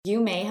You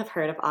may have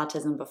heard of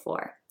autism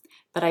before,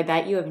 but I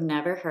bet you have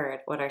never heard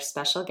what our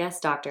special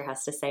guest doctor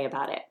has to say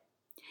about it.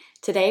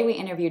 Today we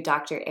interviewed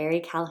Dr. Ari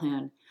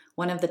Calhoun,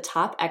 one of the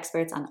top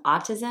experts on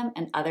autism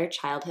and other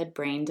childhood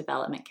brain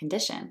development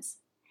conditions.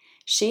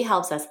 She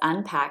helps us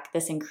unpack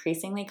this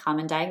increasingly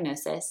common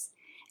diagnosis,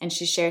 and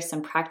she shares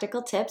some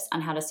practical tips on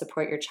how to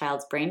support your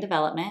child's brain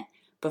development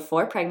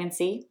before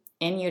pregnancy,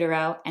 in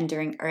utero, and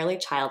during early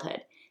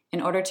childhood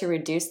in order to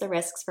reduce the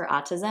risks for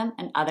autism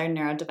and other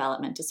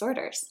neurodevelopment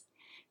disorders.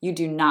 You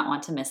do not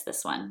want to miss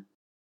this one.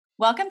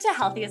 Welcome to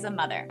Healthy as a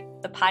Mother,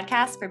 the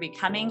podcast for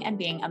becoming and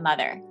being a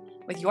mother,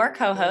 with your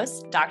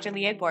co-hosts, Dr.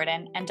 Leah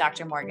Gordon and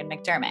Dr. Morgan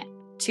McDermott,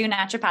 two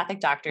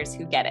naturopathic doctors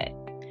who get it.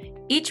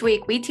 Each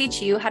week, we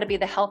teach you how to be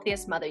the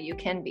healthiest mother you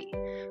can be,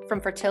 from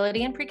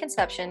fertility and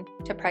preconception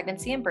to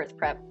pregnancy and birth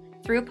prep,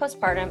 through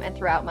postpartum and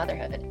throughout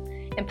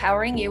motherhood,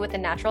 empowering you with the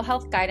natural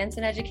health guidance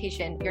and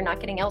education you're not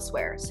getting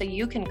elsewhere so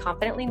you can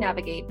confidently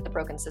navigate the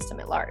broken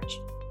system at large.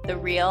 The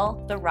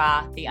real, the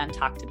raw, the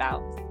untalked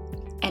about.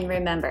 And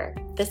remember,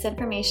 this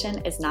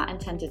information is not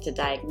intended to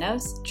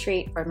diagnose,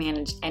 treat, or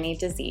manage any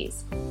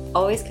disease.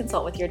 Always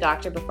consult with your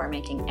doctor before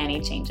making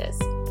any changes.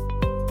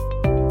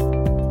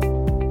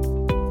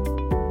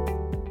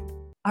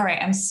 All right,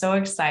 I'm so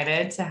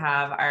excited to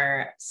have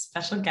our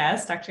special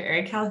guest, Dr.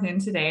 Ari Calhoun,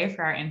 today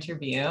for our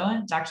interview.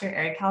 Dr.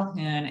 Ari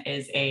Calhoun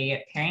is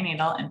a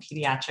perinatal and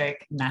pediatric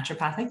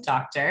naturopathic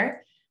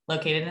doctor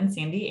located in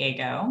San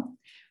Diego,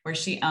 where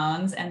she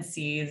owns and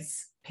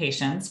sees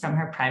patients from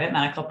her private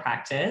medical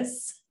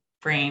practice,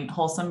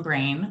 Wholesome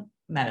Brain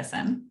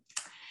Medicine.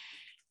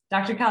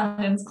 Dr.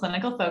 Calhoun's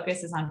clinical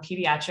focus is on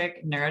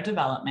pediatric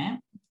neurodevelopment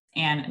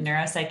and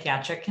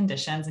neuropsychiatric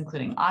conditions,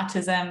 including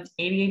autism,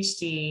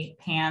 ADHD,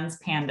 PANS,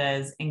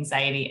 PANDAS,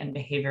 anxiety, and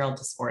behavioral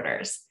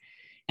disorders.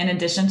 In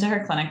addition to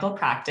her clinical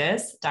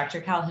practice,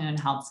 Dr. Calhoun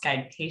helps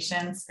guide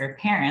patients or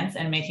parents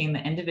in making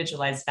the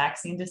individualized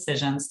vaccine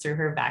decisions through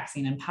her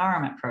Vaccine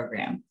Empowerment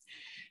Program.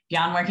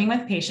 Beyond working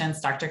with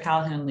patients, Dr.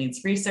 Calhoun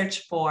leads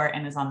research for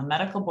and is on the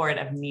medical board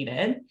of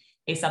Needed,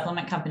 a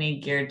supplement company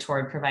geared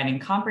toward providing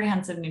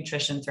comprehensive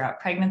nutrition throughout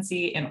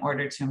pregnancy in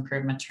order to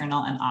improve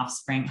maternal and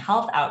offspring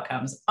health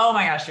outcomes. Oh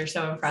my gosh, you're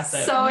so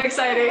impressive. So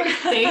exciting.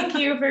 Thank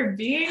you for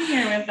being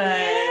here with us.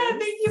 Yeah,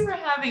 thank you for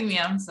having me.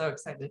 I'm so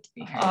excited to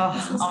be here.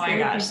 Oh my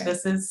gosh,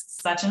 this is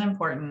such an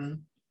important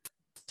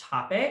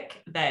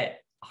topic that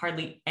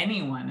hardly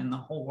anyone in the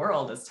whole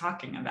world is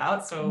talking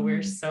about. So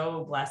we're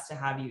so blessed to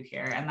have you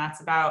here. And that's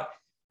about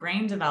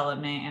brain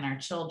development in our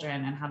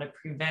children and how to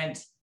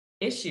prevent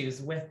issues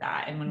with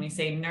that. And when we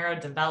say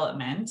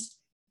neurodevelopment,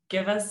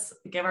 give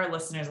our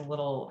listeners a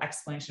little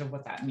explanation of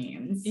what that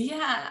means.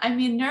 Yeah, I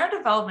mean,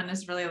 neurodevelopment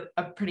is really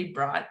a pretty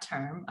broad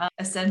term,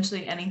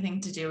 essentially anything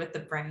to do with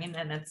the brain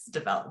and its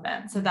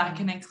development. So that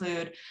can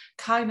include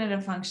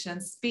cognitive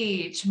function,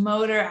 speech,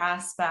 motor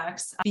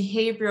aspects,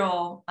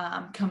 behavioral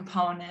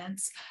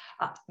components,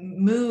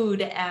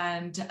 mood,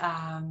 and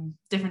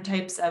different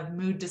types of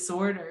mood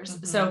disorders.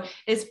 So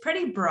it's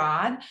pretty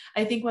broad.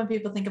 I think when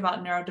people think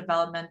about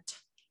neurodevelopment,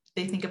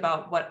 they think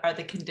about what are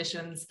the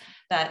conditions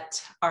that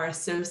are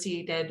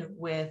associated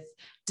with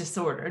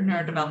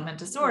neurodevelopment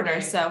disorder.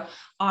 Right. So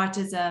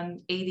autism,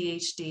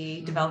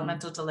 ADHD,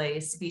 developmental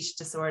delays, speech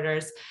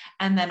disorders,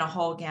 and then a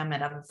whole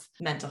gamut of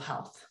mental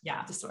health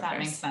disorders. That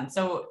makes sense.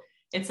 So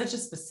it's such a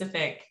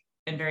specific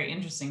and very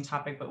interesting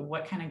topic, but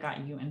what kind of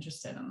got you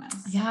interested in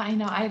this? Yeah, I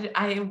know.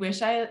 I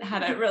wish I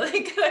had a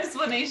really good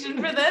explanation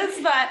for this,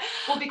 but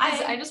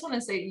because I just want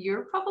to say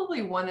you're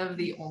probably one of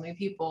the only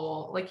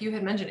people, like you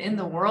had mentioned, in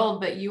the world,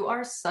 but you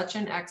are such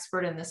an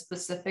expert in this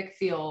specific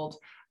field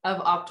of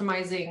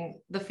optimizing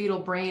the fetal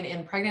brain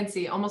in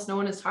pregnancy. Almost no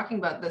one is talking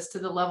about this to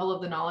the level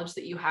of the knowledge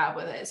that you have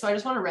with it. So I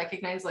just want to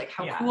recognize like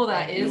how cool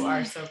that is. You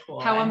are so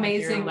cool. How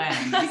amazing.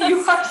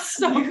 You are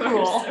so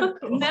cool.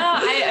 No,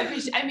 I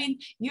appreciate, I mean,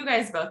 you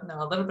guys both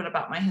know a little bit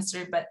about my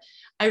history, but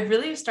I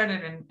really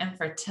started in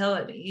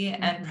infertility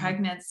and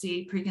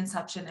pregnancy,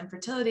 preconception,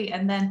 infertility.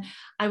 And then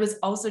I was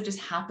also just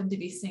happened to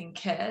be seeing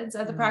kids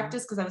at the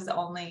practice because I was the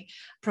only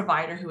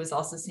provider who was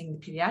also seeing the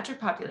pediatric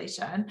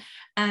population.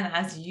 And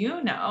as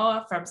you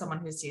know, from someone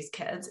who sees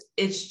kids,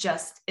 it's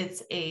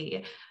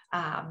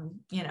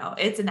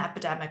an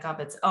epidemic of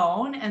its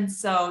own. And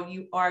so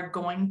you are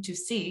going to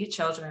see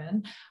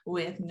children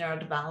with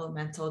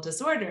neurodevelopmental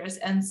disorders.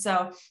 And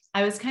so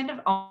I was kind of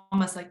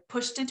almost like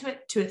pushed into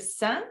it to a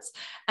sense.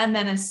 And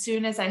then as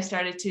soon as I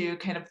started to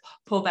kind of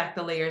pull back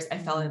the layers, I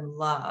fell in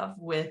love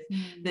with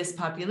this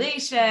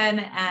population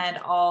and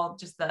all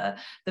just the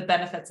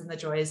benefits and the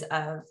joys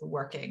of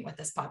working with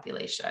this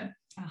population.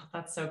 Oh,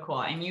 that's so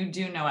cool. And you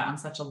do know it on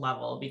such a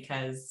level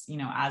because,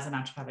 as a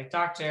naturopathic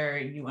doctor,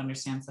 you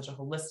understand such a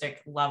holistic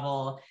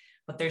level,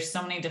 but there's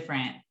so many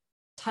different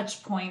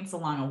touch points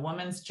along a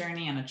woman's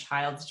journey and a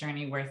child's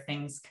journey where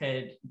things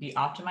could be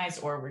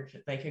optimized or where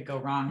they could go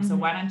wrong. So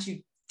why don't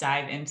you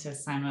dive into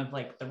some of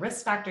like the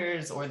risk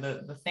factors or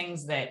the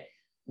things that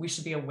we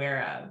should be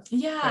aware of?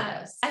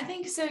 Yeah, I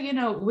think so.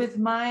 With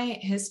my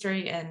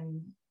history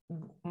and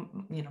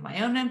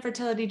my own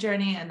infertility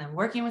journey and then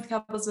working with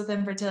couples with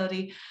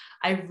infertility,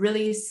 I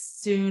really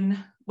soon,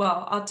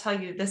 well, I'll tell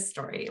you this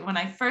story. When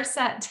I first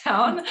sat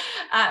down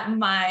at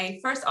my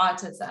first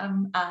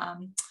autism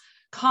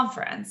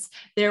conference,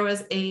 there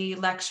was a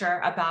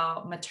lecture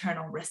about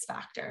maternal risk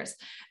factors.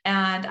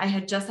 And I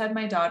had just had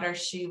my daughter.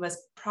 She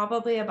was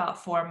probably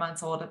about 4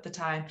 months old at the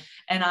time.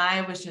 And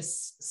I was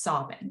just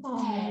sobbing.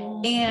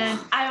 Oh. And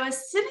I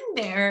was sitting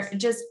there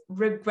just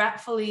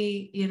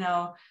regretfully,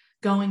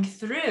 going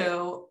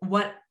through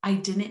what I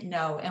didn't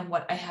know and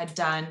what I had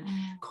done,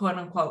 quote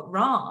unquote,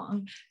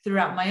 wrong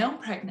throughout my own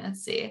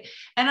pregnancy.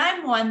 And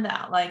I'm one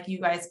that, like, you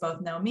guys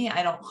both know me,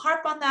 I don't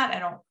harp on that. I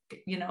don't,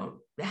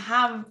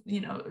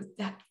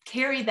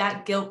 carry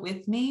that guilt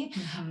with me,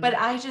 but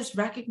I just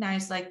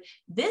recognize, like,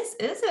 this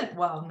isn't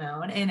well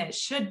known and it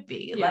should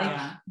be. Like,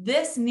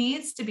 this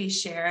needs to be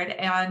shared.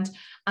 And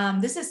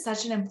this is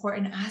such an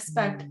important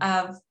aspect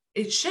of,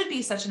 it should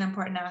be such an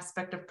important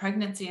aspect of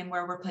pregnancy and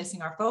where we're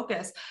placing our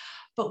focus,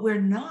 but we're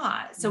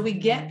not. So we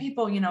get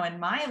people, in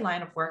my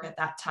line of work at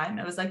that time,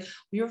 it was like,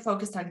 we were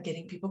focused on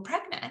getting people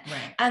pregnant,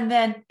 and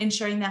then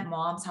ensuring that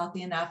mom's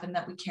healthy enough and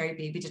that we carry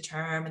baby to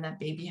term and that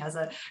baby has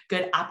a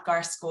good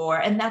APGAR score.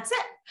 And that's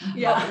it.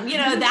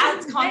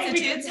 That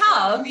constitutes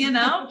health,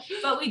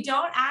 but we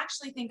don't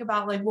actually think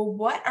about, like, well,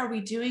 what are we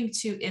doing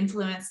to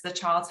influence the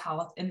child's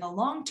health in the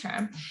long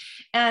term?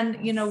 And,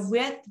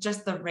 with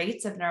just the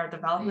rates of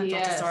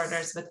neurodevelopmental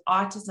disorders, with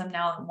autism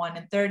now at 1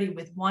 in 30,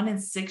 with 1 in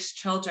 6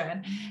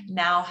 children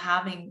now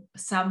having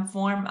some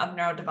form of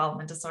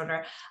neurodevelopment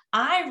disorder,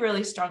 I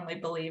really strongly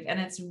believe, and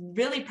it's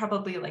really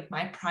probably like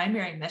my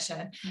primary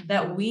mission,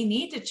 that we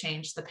need to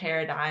change the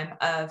paradigm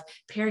of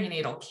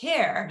perinatal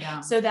care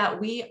so that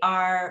we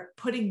are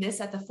putting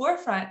this at the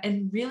forefront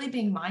and really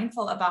being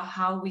mindful about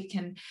how we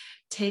can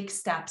take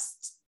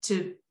steps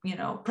to,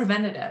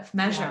 preventative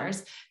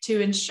measures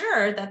to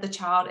ensure that the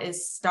child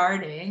is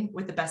starting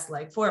with the best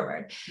leg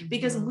forward.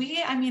 Because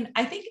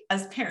I think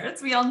as parents,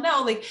 we all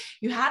know, like,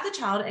 you have the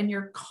child and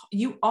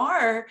you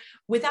are,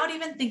 without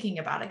even thinking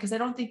about it, because I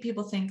don't think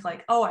people think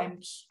like, oh,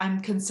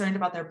 I'm concerned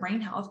about their brain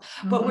health,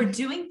 but we're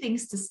doing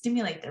things to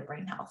stimulate their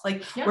brain health.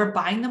 Like, we're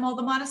buying them all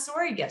the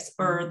Montessori gifts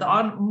or the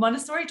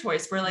Montessori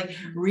toys. We're like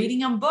reading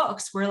them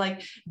books. We're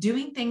like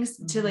doing things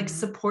to like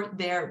support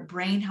their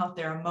brain health,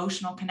 their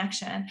emotional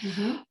connection.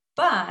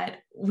 But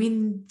we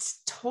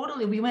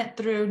went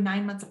through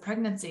 9 months of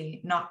pregnancy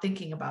not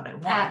thinking about it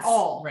once. At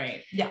all.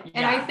 Right. Yeah.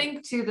 And I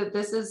think too that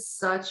this is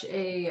such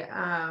a,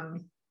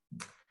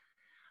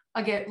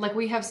 again, like,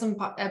 we have some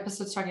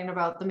episodes talking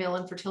about the male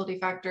infertility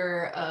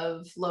factor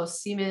of low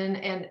semen,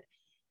 and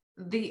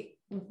the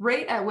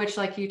rate at which,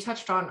 like you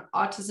touched on,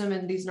 autism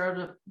and these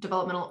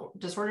neurodevelopmental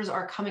disorders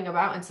are coming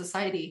about in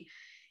society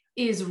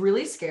is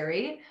really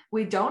scary.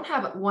 We don't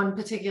have one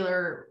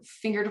particular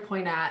finger to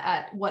point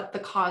at what the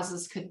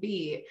causes could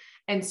be.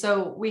 And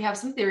so we have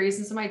some theories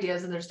and some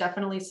ideas, and there's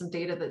definitely some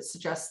data that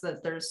suggests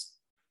that there's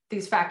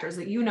these factors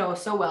that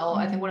so well.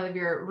 I think one of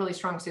your really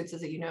strong suits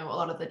is that a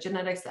lot of the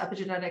genetics, the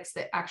epigenetics,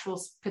 the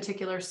actual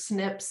particular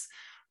SNPs,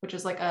 which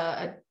is like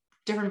a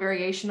different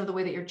variation of the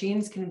way that your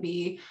genes can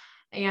be,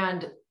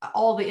 and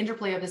all the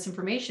interplay of this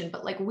information.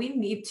 But, like, we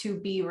need to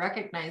be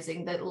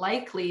recognizing that,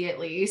 likely, at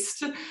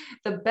least,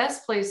 the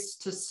best place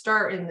to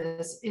start in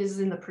this is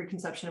in the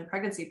preconception and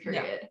pregnancy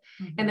period.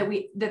 And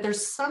that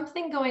there's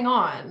something going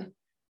on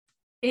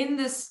in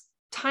this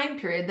time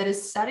period that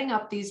is setting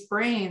up these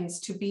brains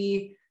to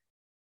be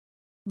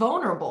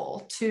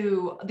vulnerable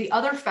to the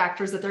other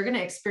factors that they're going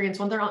to experience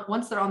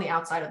once they're on the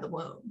outside of the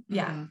womb.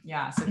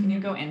 So can you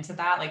go into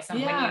that? Like, when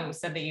you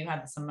said that you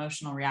had this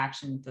emotional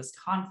reaction at this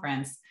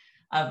conference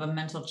of a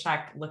mental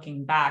check,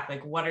 looking back,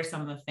 like, what are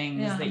some of the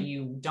things that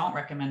you don't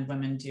recommend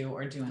women do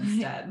or do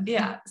instead?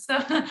 So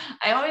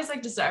I always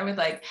like to start with,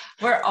 like,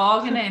 we're all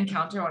going to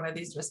encounter one of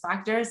these risk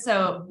factors.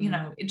 So,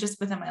 just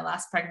within my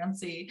last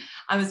pregnancy,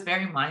 I was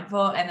very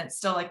mindful, and it's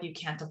still like, you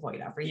can't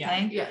avoid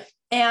everything.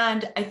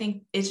 And I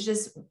think it's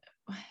just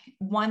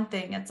one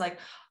thing. It's like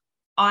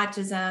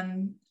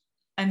autism.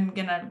 I'm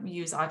going to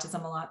use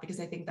autism a lot because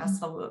I think that's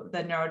the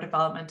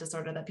neurodevelopment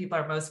disorder that people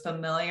are most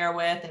familiar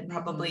with and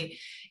probably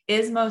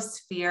is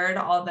most feared,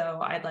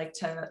 although I'd like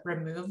to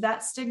remove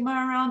that stigma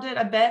around it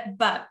a bit.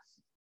 But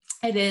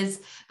it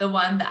is the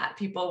one that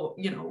people,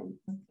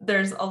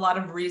 there's a lot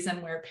of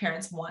reason where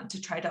parents want to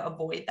try to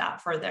avoid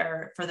that for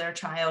their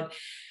child.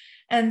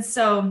 And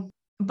so,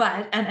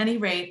 but at any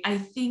rate, I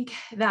think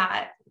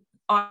that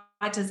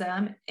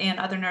autism and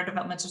other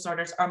neurodevelopmental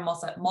disorders are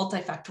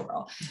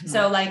multifactorial.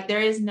 So, like, there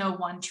is no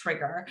one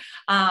trigger.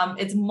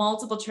 It's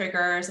multiple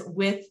triggers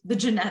with the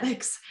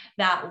genetics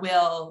that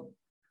will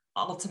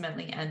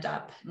ultimately end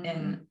up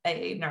in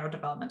a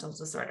neurodevelopmental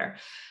disorder.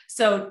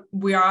 So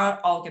we are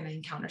all going to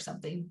encounter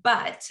something,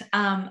 but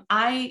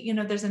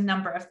there's a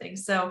number of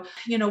things. So,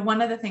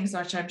 one of the things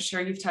which I'm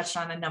sure you've touched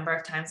on a number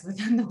of times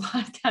within the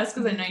podcast,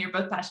 because I know you're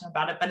both passionate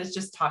about it, but it's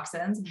just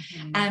toxins.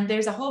 And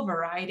there's a whole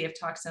variety of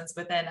toxins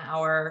within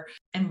our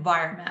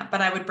environment,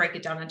 but I would break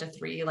it down into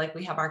three. Like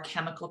we have our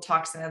chemical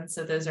toxins.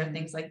 So those are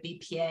things like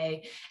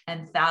BPA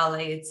and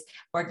phthalates,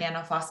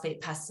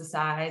 organophosphate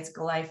pesticides,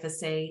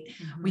 glyphosate.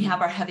 We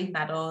have our heavy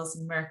metals,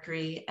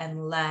 mercury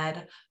and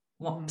lead,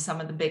 some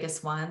of the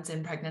biggest ones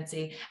in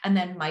pregnancy. And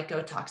then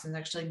mycotoxins,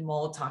 actually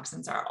mold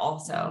toxins, are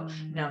also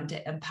known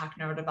to impact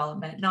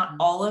neurodevelopment. Not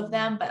all of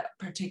them, but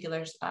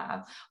particular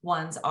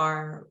ones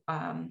are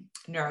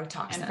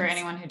neurotoxins. And for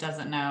anyone who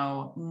doesn't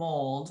know,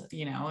 mold,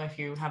 if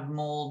you have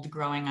mold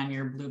growing on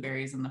your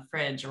blueberries in the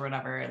fridge or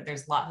whatever,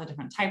 there's lots of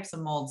different types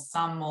of mold.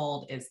 Some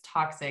mold is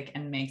toxic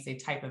and makes a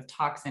type of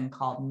toxin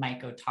called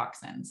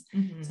mycotoxins.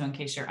 So in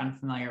case you're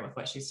unfamiliar with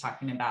what she's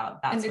talking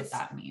about, that's what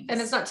that means.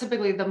 And it's not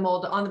typically the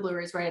mold on the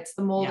blueberries, right? It's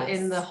the mold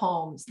in the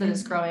homes that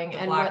is growing. The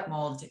and black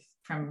mold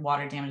from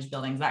water damaged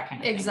buildings, that kind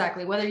of thing.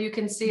 Exactly. Whether you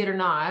can see it or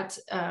not,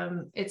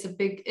 it's a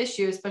big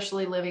issue,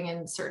 especially living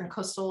in certain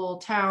coastal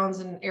towns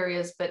and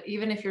areas. But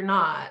even if you're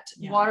not,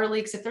 water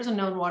leaks, if there's a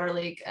known water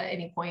leak at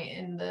any point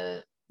in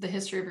the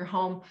history of your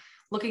home,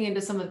 looking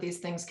into some of these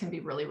things can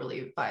be really,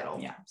 really vital.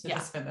 Yeah. So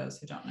just for those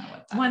who don't know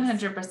what that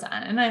 100%. is.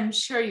 And I'm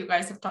sure you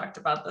guys have talked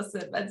about this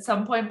at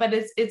some point, but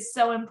it's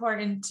so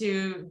important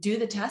to do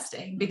the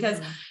testing because,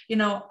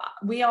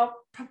 we all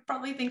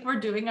probably think we're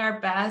doing our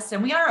best,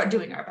 and we are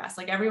doing our best.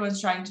 Like everyone's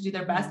trying to do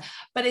their best,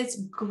 but it's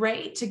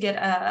great to get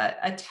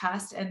a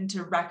test and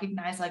to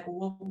recognize like,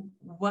 well,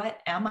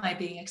 what am I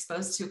being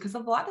exposed to? Because a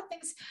lot of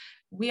things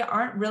we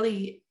aren't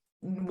really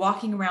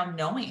walking around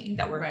knowing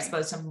that we're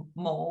exposed to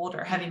mold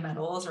or heavy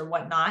metals or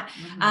whatnot.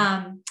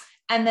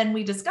 And then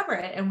we discover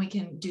it and we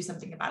can do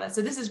something about it.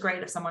 So this is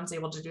great if someone's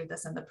able to do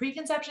this in the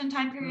preconception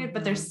time period,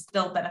 but there's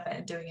still benefit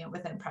in doing it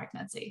within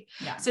pregnancy.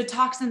 So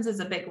toxins is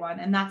a big one.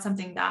 And that's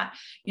something that,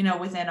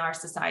 within our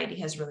society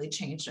has really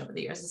changed over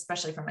the years,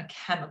 especially from a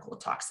chemical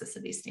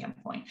toxicity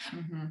standpoint.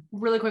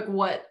 Really quick,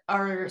 what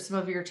are some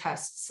of your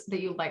tests that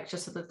you like,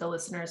 just so that the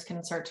listeners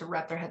can start to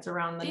wrap their heads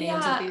around the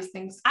names of these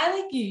things?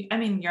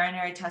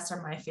 Urinary tests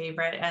are my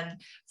favorite. And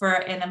for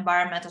an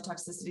environmental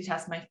toxicity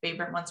test, my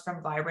favorite one's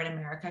from Vibrant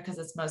America because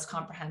it's most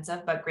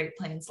comprehensive, but Great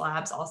Plains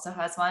Labs also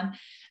has one.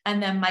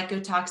 And then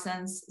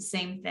mycotoxins,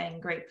 same thing.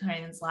 Great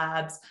Plains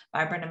Labs,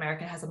 Vibrant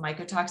America has a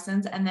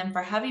mycotoxins. And then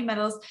for heavy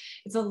metals,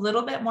 it's a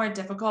little bit more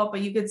difficult,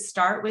 but you could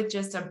start with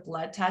just a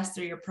blood test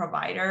through your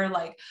provider,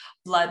 like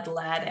blood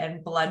lead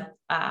and blood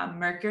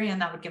mercury,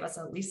 and that would give us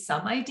at least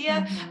some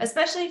idea,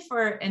 especially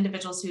for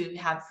individuals who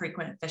have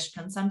frequent fish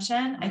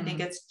consumption. I think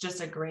it's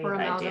just a great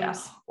idea.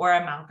 Or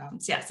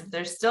amalgams. Yes, if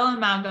there's still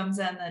amalgams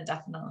in, then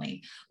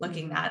definitely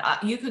looking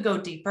at, you could go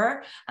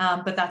deeper,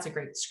 but that's a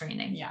great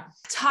screening.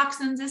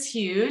 Toxins is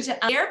huge.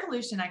 Air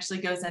pollution actually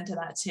goes into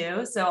that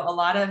too. So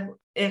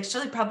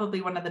actually probably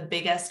one of the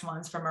biggest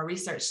ones from a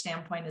research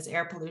standpoint is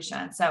air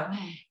pollution. So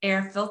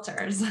air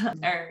filters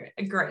are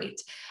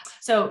great.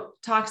 So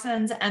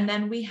toxins, and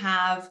then we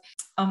have,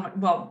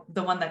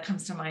 the one that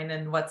comes to mind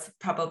and what's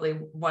probably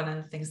one of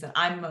the things that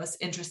I'm most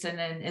interested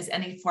in is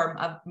any form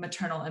of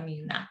maternal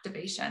immune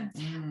activation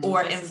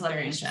or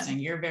inflammation.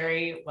 You're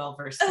very well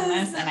versed in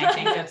this. And I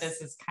think that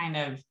this is kind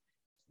of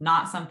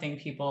not something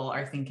people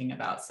are thinking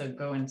about. So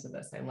go into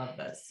this. I love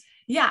this.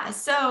 Yeah.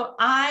 So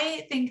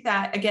I think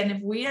that, again,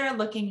 if we are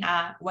looking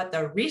at what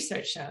the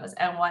research shows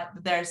and what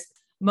there's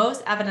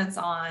most evidence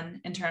on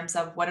in terms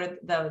of what are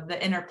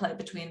the interplay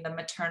between the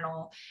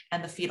maternal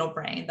and the fetal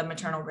brain, the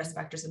maternal risk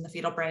factors in the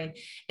fetal brain,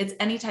 it's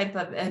any type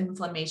of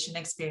inflammation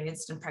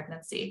experienced in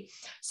pregnancy.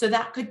 So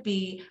that could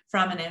be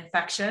from an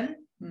infection.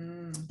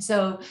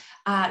 So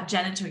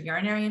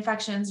genitourinary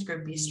infections,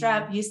 group B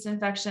strep, yeast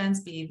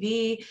infections,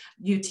 BV,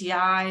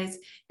 UTIs.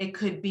 It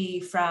could be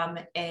from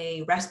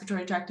a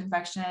respiratory tract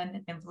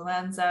infection,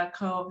 influenza,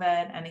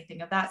 COVID,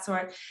 anything of that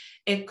sort.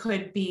 It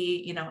could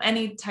be,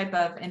 any type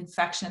of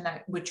infection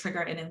that would trigger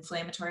an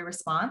inflammatory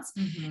response.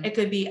 It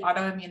could be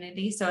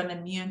autoimmunity, so an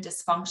immune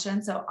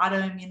dysfunction. So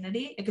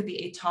autoimmunity, it could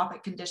be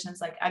atopic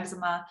conditions like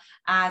eczema,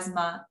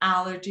 asthma,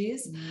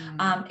 allergies.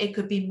 It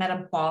could be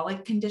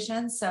metabolic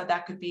conditions. So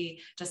that could be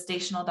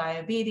gestational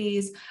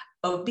diabetes,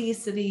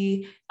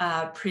 obesity,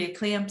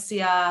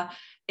 preeclampsia.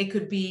 It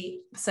could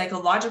be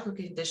psychological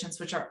conditions,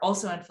 which are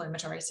also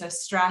inflammatory. So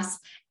stress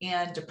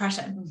and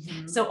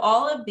depression. So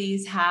all of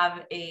these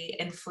have a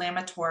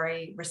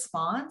inflammatory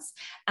response,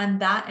 and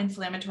that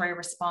inflammatory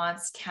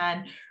response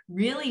can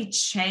really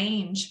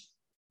change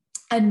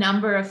a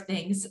number of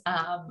things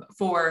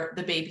for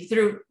the baby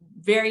through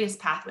various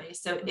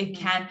pathways. So it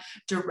can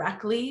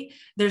directly,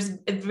 there's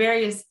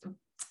various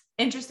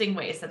interesting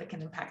ways that it can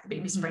impact the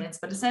baby's brains,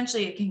 but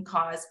essentially it can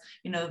cause,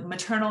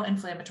 maternal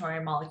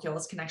inflammatory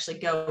molecules can actually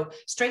go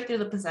straight through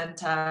the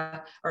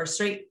placenta or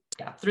straight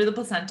through the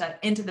placenta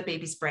into the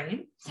baby's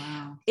brain.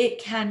 Wow. It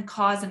can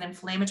cause an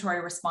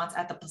inflammatory response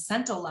at the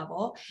placental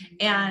level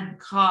and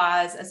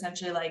cause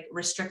essentially like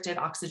restricted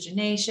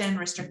oxygenation,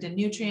 restricted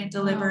nutrient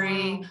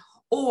delivery, Wow.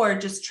 or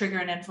just trigger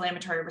an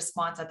inflammatory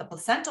response at the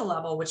placental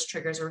level, which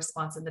triggers a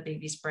response in the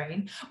baby's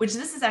brain, which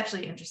this is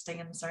actually interesting.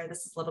 And sorry,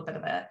 this is a little bit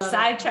of a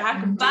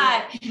sidetrack,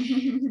 but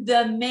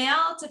the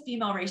male to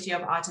female ratio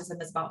of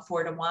autism is about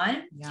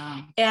 4-1.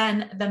 Yeah.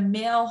 And the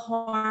male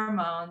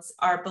hormones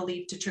are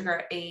believed to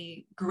trigger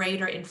a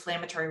greater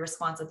inflammatory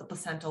response at the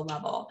placental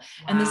level.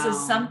 And this is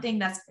something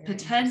that's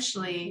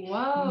potentially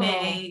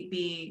may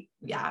be,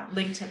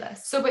 linked to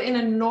this. So, but in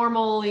a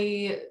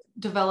normally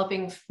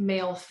developing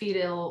male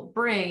fetal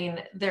brain,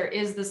 there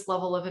is this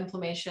level of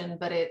inflammation,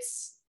 but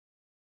it's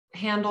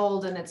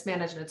handled and it's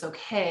managed and it's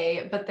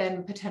okay. But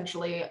then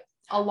potentially,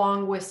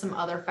 along with some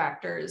other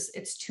factors,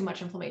 it's too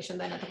much inflammation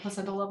then at the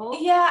placental level?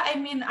 Yeah, I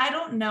mean, I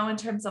don't know in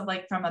terms of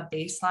like from a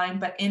baseline,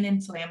 but in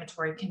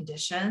inflammatory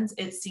conditions,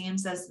 it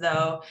seems as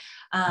though,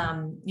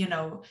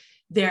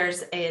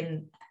 there's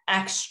an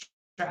extra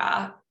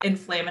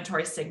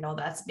inflammatory signal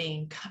that's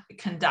being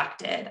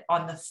conducted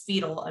on the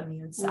fetal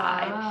immune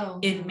side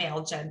in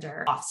male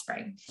gender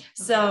offspring.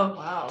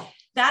 So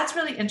that's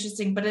really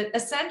interesting, but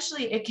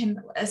it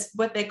can,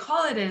 what they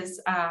call it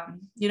is,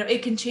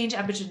 it can change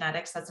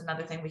epigenetics. That's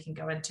another thing we can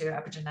go into,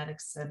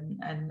 epigenetics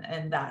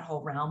and that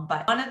whole realm.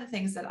 But one of the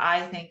things that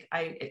I think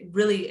I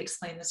really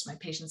explain this to my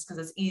patients, because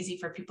it's easy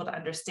for people to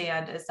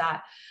understand, is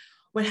that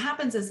what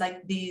happens is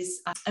like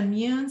these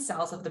immune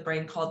cells of the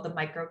brain called the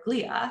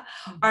microglia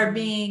are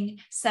being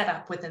set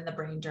up within the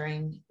brain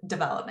during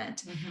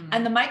development.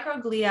 And the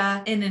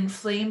microglia in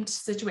inflamed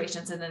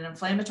situations, in an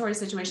inflammatory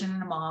situation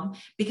in a mom,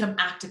 become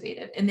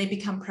activated and they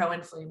become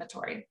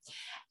pro-inflammatory.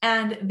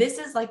 And this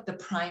is like the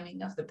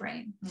priming of the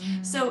brain.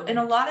 So in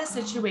a lot of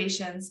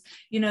situations,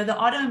 the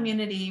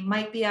autoimmunity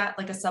might be at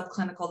like a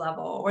subclinical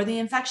level, or the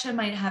infection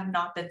might have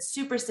not been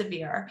super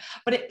severe,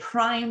 but it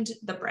primed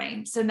the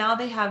brain. So now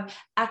they have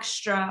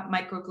extra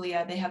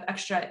microglia, they have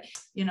extra,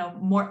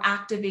 more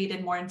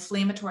activated, more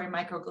inflammatory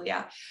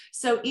microglia.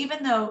 So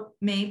even though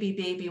maybe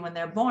baby when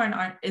they're born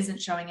isn't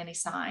showing any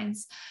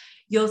signs,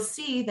 you'll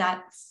see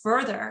that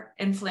further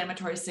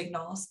inflammatory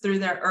signals through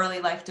their early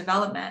life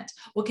development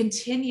will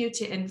continue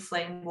to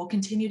inflame, will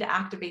continue to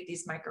activate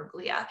these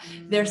microglia.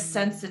 They're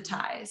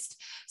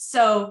sensitized.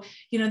 So,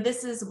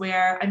 this is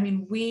where,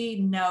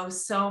 we know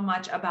so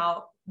much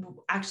about,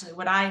 actually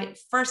what I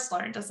first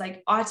learned is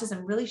like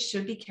autism really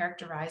should be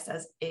characterized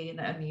as an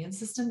immune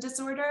system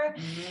disorder.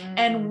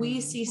 And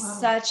we see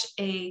such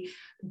a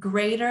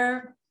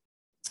greater,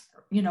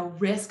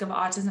 risk of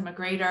autism, a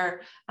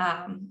greater,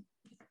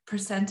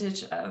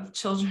 percentage of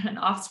children,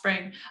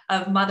 offspring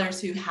of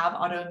mothers who have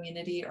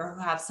autoimmunity or who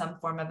have some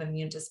form of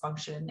immune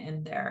dysfunction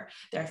in their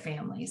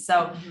family.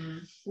 So,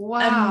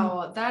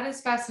 that is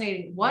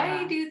fascinating.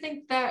 Why do you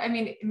think that?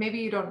 Maybe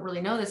you don't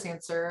really know this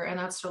answer, and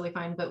that's totally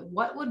fine, but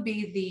what would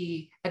be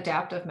the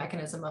adaptive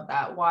mechanism of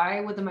that? Why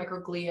would the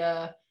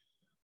microglia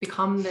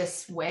become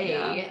this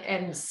way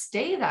and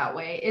stay that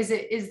way?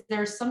 Is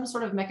there some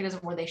sort of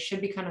mechanism where they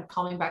should be kind of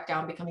calming back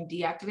down, becoming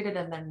deactivated,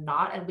 and then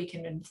not, and we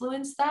can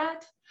influence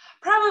that?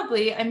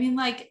 Probably.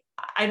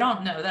 I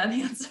don't know that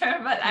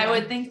answer, but I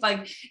would think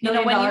like, when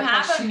you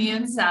have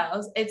immune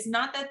cells, it's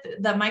not that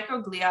the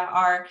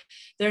microglia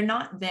they're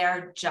not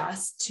there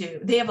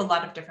they have a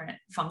lot of different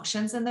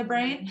functions in the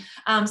brain.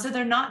 So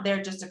they're not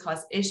there just to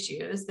cause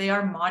issues. They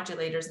are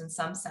modulators in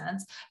some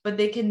sense, but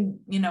they can,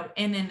 in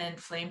an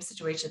inflamed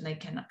situation, they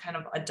can kind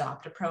of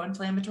adopt a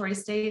pro-inflammatory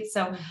state.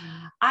 So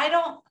I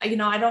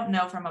don't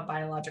know from a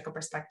biological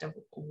perspective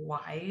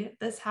why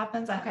this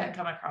happens. I haven't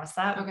come across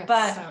that,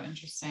 but so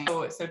interesting.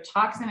 So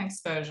toxin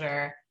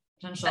exposure,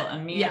 potential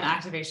immune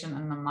activation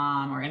in the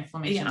mom, or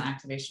inflammation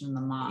activation in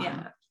the mom.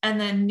 Yeah. And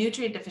then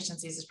nutrient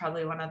deficiencies is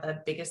probably one of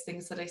the biggest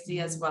things that I see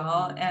as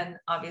well. And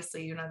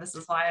obviously, this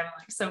is why I'm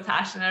like so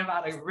passionate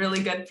about a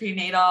really good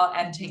prenatal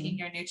and taking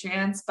your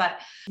nutrients, but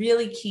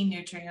really key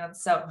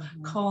nutrients. So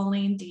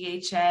choline,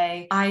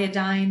 DHA,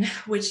 iodine,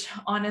 which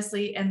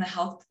honestly in the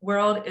health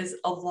world is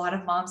a lot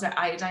of moms are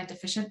iodine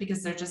deficient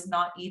because they're just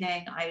not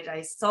eating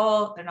iodized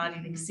salt. They're not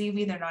eating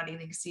seaweed. They're not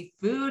eating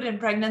seafood in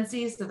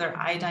pregnancy. So they're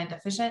iodine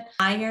deficient.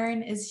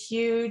 Iron is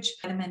huge.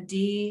 Vitamin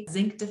D,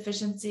 zinc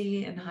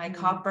deficiency, and high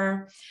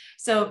copper.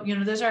 So,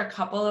 those are a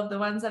couple of the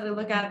ones that I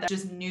look at.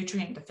 Just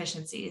nutrient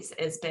deficiencies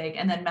is big.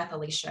 And then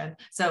methylation.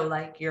 So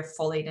like your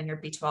folate and your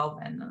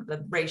B12 and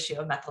the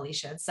ratio of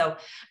methylation. So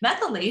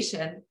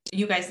methylation,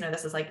 you guys know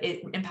this is like,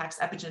 it impacts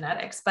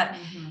epigenetics, but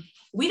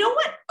we don't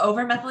want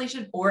over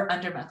methylation or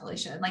under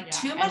methylation,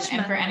 too much.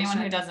 And for anyone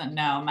who doesn't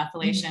know,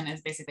 methylation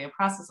is basically a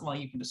process. Well,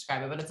 you can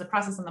describe it, but it's a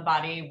process in the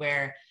body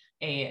where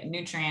a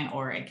nutrient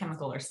or a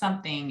chemical or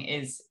something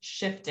is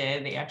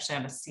shifted. They actually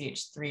have a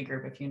CH3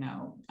 group, if you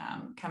know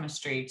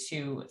chemistry,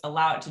 to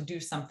allow it to do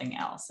something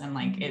else. And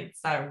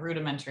it's a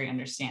rudimentary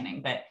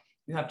understanding, but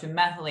you have to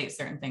methylate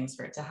certain things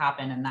for it to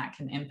happen, and that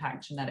can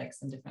impact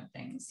genetics and different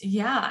things.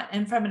 Yeah.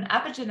 And from an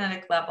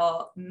epigenetic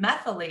level,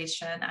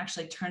 methylation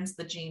actually turns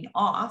the gene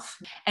off.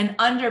 And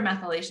under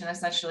methylation,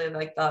 essentially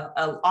like the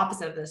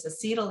opposite of this,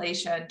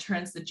 acetylation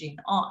turns the gene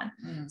on.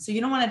 So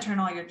you don't want to turn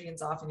all your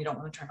genes off and you don't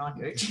want to turn all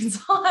your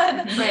genes on.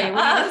 Right.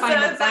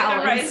 So it's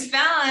like a right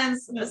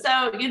balance.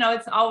 So,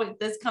 it's always,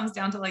 this comes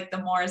down to like the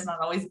more is not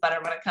always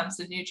better when it comes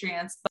to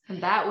nutrients.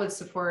 And that would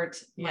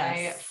support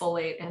my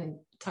folate and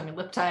tongue and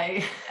lip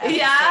tie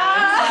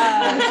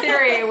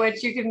theory,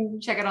 which you can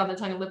check out on the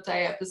tongue and lip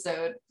tie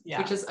episode,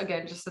 which is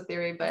again just a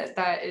theory, but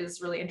that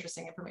is really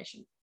interesting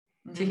information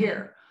to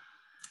hear.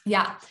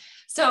 Yeah.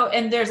 So,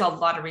 and there's a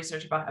lot of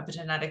research about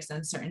epigenetics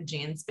and certain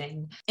genes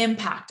being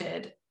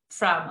impacted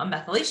from a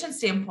methylation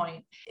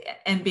standpoint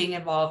and being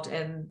involved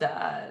in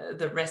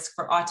the risk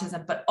for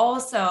autism, but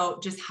also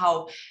just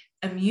how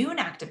immune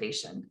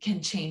activation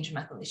can change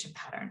methylation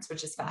patterns,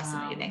 which is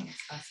fascinating.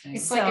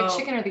 It's like a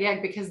chicken or the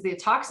egg, because the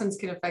toxins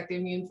can affect the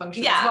immune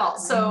function as well.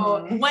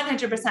 So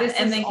 100%.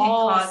 And they can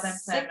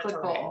cause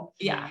cyclical.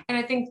 Yeah. And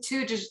I think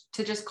too,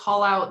 just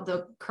call out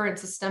the current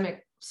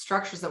systemic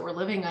structures that we're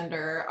living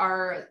under.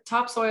 Our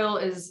topsoil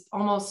is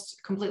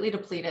almost completely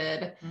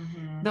depleted.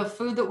 The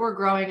food that we're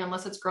growing,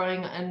 unless it's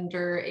growing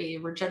under a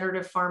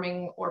regenerative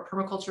farming or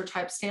permaculture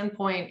type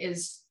standpoint,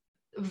 is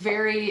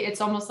it's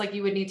almost like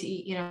you would need to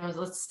eat,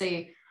 let's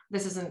say,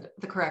 this isn't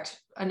the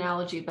correct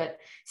analogy, but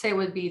say it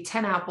would be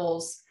 10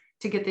 apples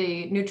to get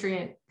the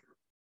nutrient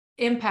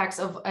impacts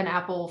of an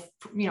apple,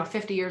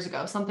 50 years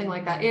ago, something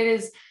like that. It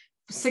is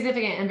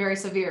significant and very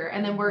severe.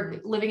 And then we're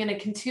living in a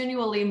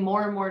continually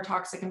more and more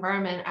toxic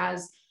environment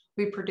as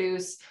we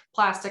produce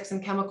plastics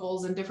and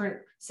chemicals and different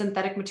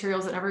synthetic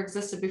materials that never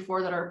existed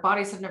before, that our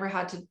bodies have never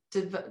had to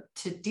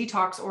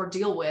detox or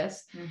deal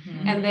with.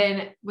 And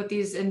then with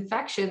these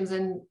infections,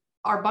 and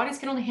our bodies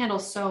can only handle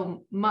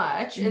so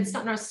much. It's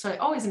not necessarily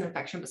always an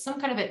infection, but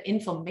some kind of an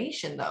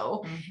inflammation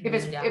though. If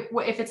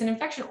it's an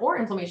infection or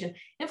inflammation,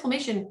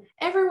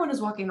 everyone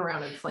is walking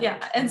around inflamed.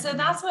 Yeah. And so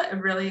that's what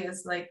it really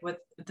is like, what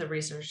the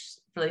research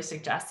really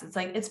suggests. It's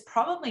like, it's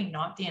probably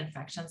not the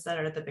infections that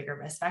are the bigger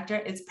risk factor.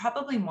 It's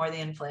probably more the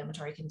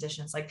inflammatory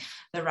conditions, like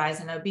the rise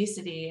in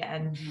obesity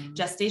and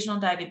gestational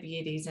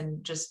diabetes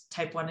and just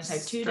type 1 and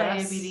type 2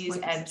 diabetes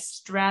and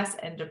stress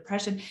and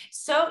depression.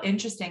 So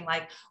interesting.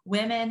 Like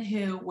women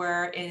who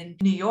were in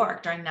New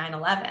York during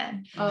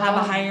 9/11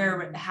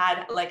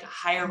 had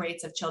higher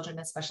rates of children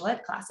in special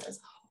ed classes.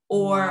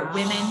 Or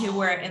women who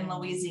were in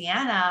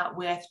Louisiana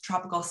with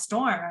tropical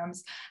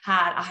storms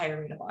had a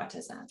higher rate of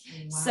autism.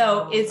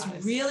 So it's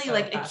really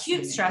like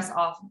acute stress,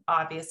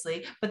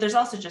 obviously, but there's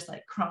also just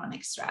like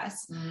chronic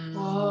stress.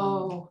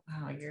 Wow,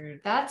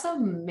 that's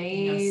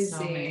amazing.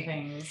 So many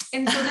things.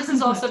 And so this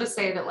is also to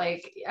say that,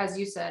 like, as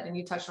you said, and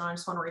you touched on, I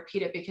just want to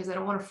repeat it because I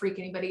don't want to freak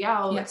anybody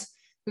out.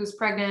 Who's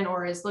pregnant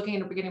or is looking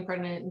into getting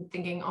pregnant and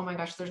thinking, oh my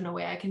gosh, there's no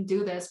way I can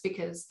do this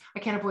because I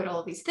can't avoid all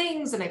of these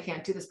things and I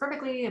can't do this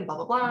perfectly and blah,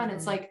 blah, blah. And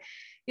it's like,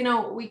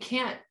 we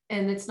can't,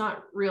 and it's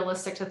not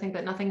realistic to think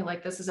that nothing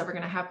like this is ever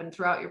going to happen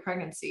throughout your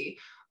pregnancy.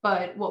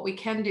 But what we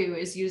can do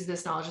is use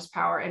this knowledge as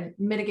power and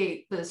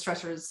mitigate the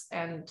stressors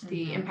and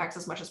the impacts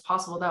as much as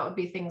possible. That would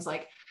be things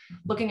like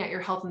looking at your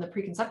health in the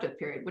preconceptive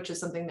period, which is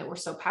something that we're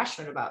so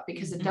passionate about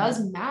because it does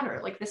matter.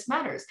 Like this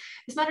matters.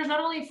 This matters not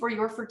only for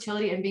your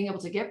fertility and being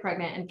able to get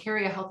pregnant and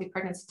carry a healthy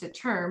pregnancy to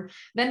term,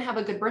 then have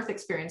a good birth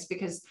experience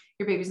because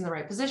your baby's in the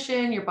right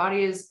position, your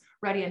body is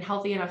ready and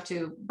healthy enough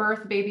to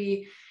birth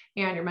baby,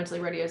 and you're mentally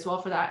ready as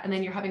well for that. And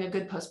then you're having a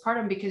good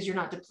postpartum because you're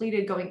not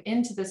depleted going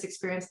into this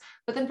experience,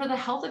 but then for the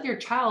health of your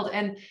child.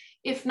 And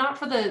if not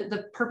for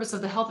the purpose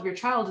of the health of your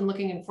child and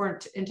looking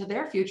into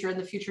their future and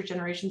the future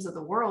generations of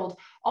the world,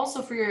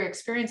 also for your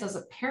experience as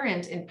a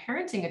parent in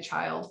parenting a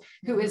child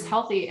who is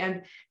healthy.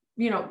 And,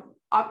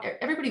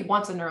 everybody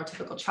wants a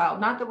neurotypical child.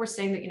 Not that we're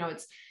saying that,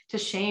 it's to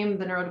shame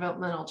the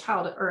neurodevelopmental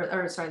child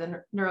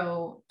the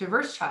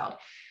neurodiverse child,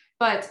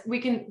 but we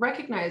can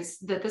recognize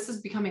that this is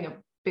becoming a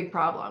big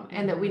problem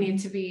and that we need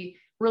to be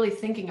really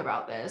thinking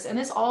about this. And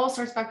this all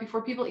starts back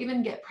before people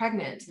even get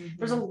pregnant.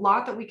 There's a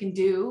lot that we can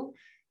do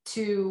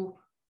to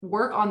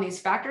work on these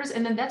factors.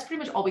 And then that's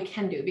pretty much all we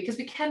can do because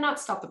we cannot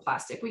stop the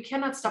plastic. We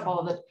cannot stop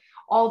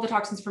all the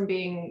toxins from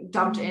being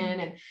dumped in,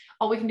 and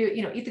all we can do,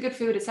 eat the good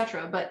food,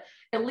 etc. But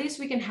at least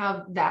we can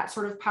have that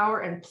sort of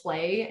power and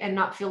play and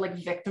not feel like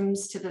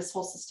victims to this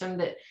whole system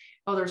that,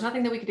 oh, there's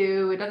nothing that we could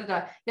do.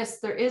 Yes,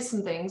 there is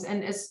some things.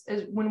 And as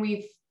when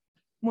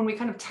we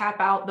kind of tap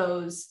out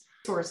those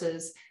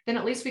sources, then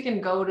at least we can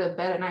go to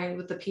bed at night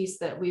with the peace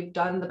that we've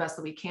done the best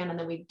that we can. And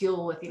then we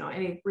deal with,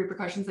 any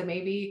repercussions that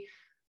may be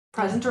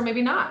present or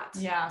maybe not.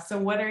 Yeah. So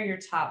what are your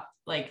top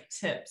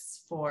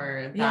tips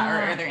for that?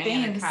 Or are there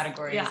any other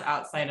categories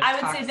outside of I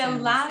would say the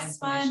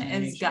last one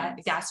is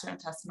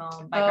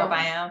gastrointestinal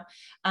microbiome.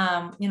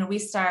 We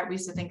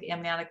used to think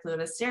amniotic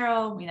fluid is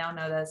sterile. We now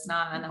know that it's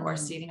not, and that we're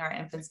seeding our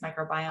infants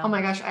microbiome. Oh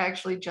my gosh. I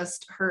actually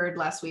just heard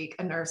last week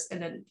a nurse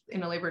in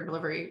a labor and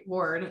delivery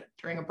ward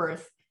during a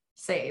birth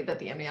say that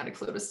the amniotic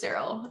fluid was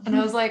sterile. And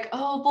I was like,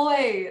 oh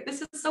boy,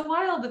 this is so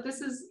wild that this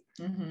is,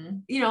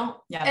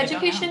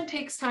 education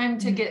takes time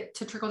to get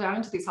to trickle down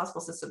into these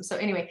hospital systems. So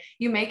anyway,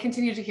 you may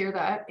continue to hear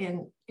that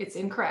and it's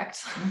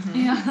incorrect.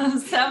 Yeah.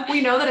 So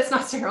we know that it's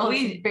not sterile.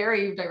 It's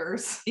very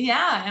diverse.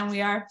 Yeah. And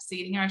we are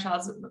seeding our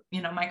child's,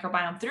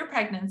 microbiome through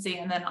pregnancy.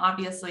 And then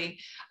obviously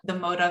the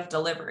mode of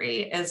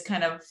delivery is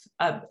kind of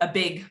a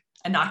big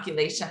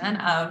inoculation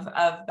of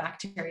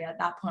bacteria at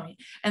that point.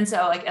 And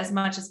so like as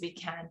much as we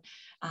can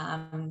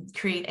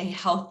create a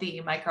healthy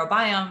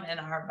microbiome in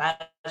our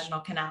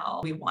vaginal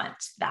canal, we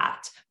want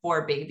that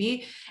for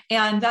baby.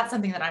 And that's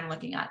something that I'm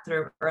looking at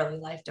through early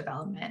life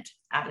development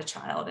at a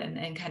child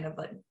and kind of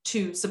like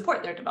to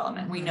support their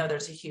development. We know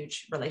there's a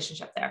huge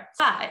relationship there.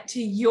 But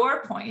to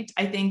your point,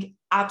 I think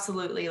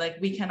absolutely, like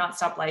we cannot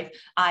stop life.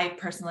 I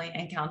personally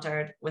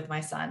encountered with my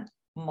son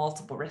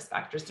multiple risk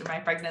factors through my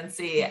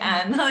pregnancy.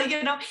 And, and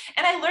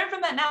I learned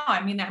from that now.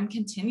 I mean, I'm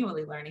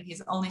continually learning.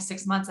 He's only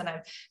 6 months. And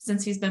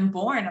since he's been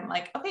born, I'm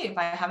like, okay, if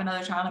I have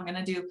another child, I'm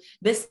going to do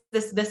this,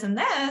 and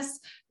this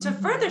to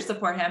further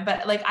support him.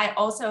 But like, I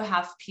also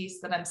have peace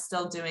that I'm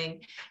still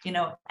doing,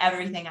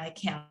 everything I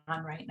can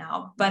right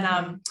now. But,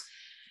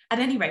 at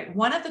any rate,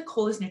 one of the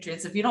coolest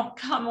nutrients, if you don't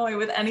come away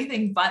with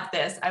anything but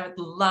this, I would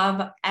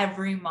love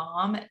every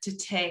mom to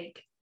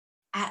take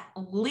at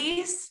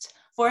least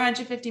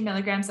 450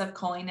 milligrams of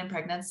choline in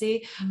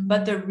pregnancy,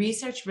 but the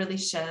research really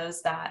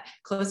shows that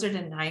closer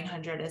to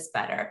 900 is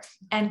better.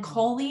 And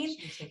choline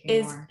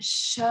is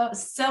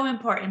so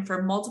important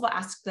for multiple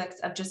aspects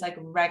of just like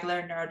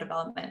regular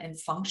neurodevelopment and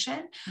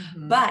function,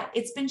 but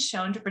it's been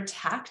shown to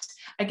protect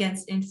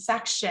against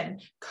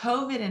infection,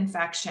 COVID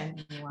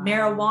infection,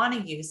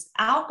 marijuana use,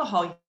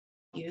 alcohol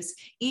use,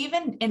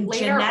 even in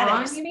later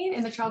genetics. On, you mean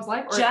in the child's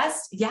life? Or?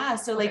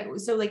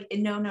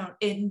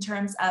 In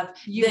terms of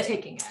you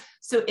taking it.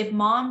 So if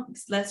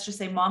let's just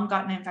say mom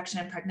got an infection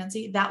in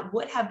pregnancy, that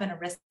would have been a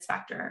risk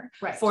factor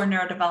for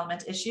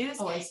neurodevelopment issues.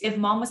 If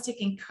mom was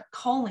taking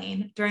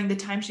choline during the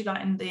time she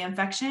got in the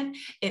infection,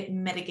 it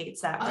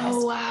mitigates that risk.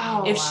 Oh,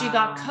 wow. If she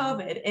got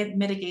COVID, it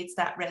mitigates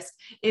that risk.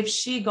 If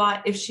she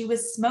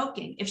was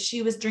smoking, if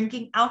she was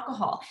drinking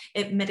alcohol,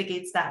 it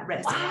mitigates that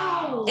risk.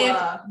 Wow.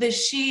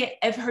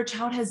 If her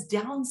child has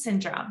Down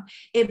syndrome,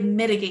 it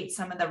mitigates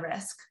some of the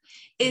risk.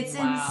 It's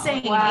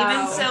insane.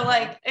 Even so,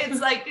 like,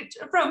 it's like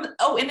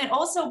and it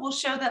also will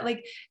show that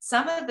like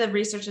some of the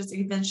research has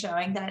even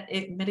showing that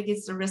it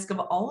mitigates the risk of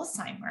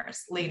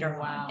Alzheimer's later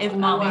on if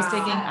mom is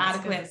taking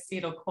adequate.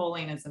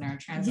 Acetylcholine is a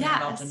neurotransmitter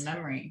involved in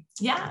memory.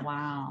 Yeah.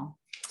 Wow.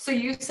 So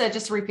you said,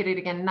 just to repeat it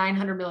again,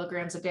 900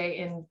 milligrams a day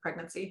in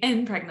pregnancy.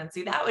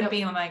 That would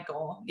be my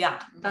goal.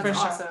 Yeah, that's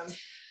awesome. Sure.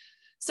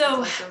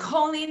 So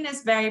choline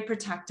is very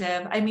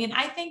protective. I mean,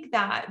 I think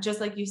that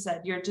just like you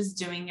said, you're just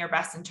doing your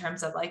best in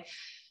terms of like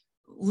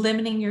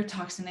limiting your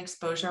toxin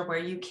exposure where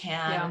you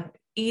can,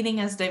 eating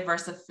as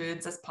diverse of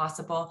foods as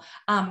possible.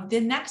 The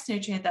next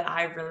nutrient that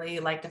I really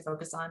like to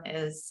focus on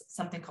is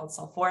something called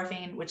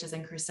sulforaphane, which is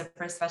in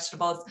cruciferous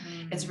vegetables.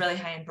 It's really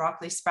high in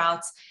broccoli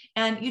sprouts,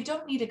 and you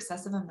don't need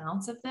excessive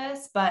amounts of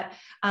this, but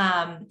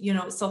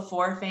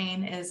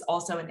sulforaphane is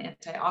also an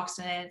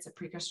antioxidant. It's a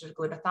precursor to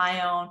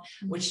glutathione,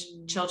 which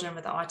children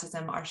with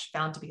autism are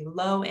found to be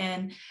low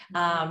in.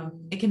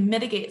 It can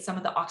mitigate some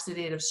of the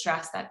oxidative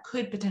stress that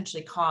could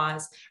potentially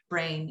cause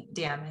brain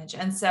damage.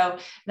 And so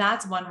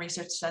that's one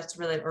research that's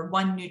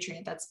one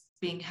nutrient that's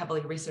being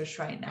heavily researched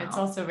right now. It's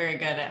also very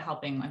good at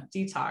helping with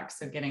detox,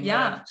 so getting rid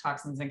of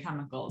toxins and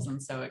chemicals. And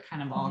so it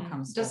kind of all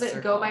comes. Does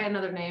it go by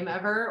another name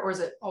ever, or is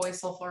it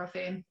always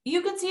sulforaphane?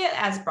 You can see it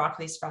as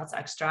broccoli sprouts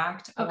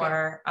extract,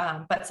 or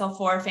but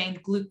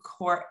sulforaphane,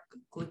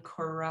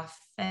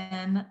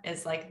 glucoraphan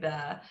is like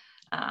the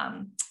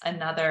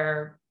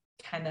another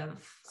kind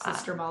of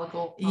sister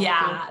molecule.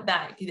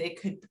 That they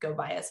could go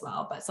by as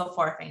well, but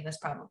sulforaphane is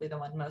probably the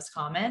one most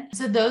common.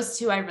 So those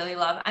two I really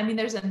love. I mean,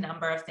 there's a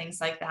number of things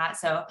like that.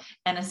 So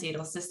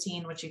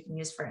N-acetylcysteine, which you can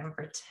use for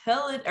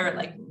infertility or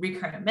like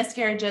recurrent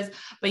miscarriages,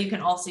 but you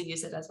can also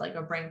use it as like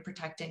a brain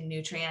protecting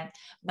nutrient.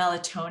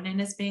 Melatonin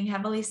is being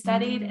heavily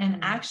studied and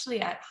actually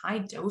at high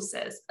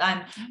doses.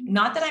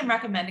 Not that I'm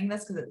recommending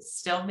this because it's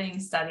still being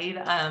studied.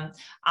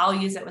 I'll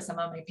use it with some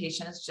of my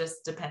patients,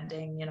 just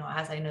depending,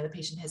 as I know the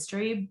patient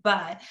history,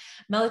 but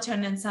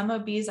melatonin, some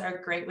OBs are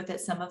great with it.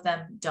 Some of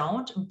them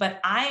don't, but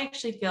I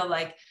actually feel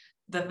like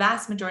the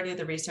vast majority of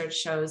the research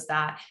shows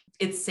that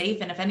it's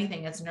safe. And if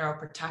anything, it's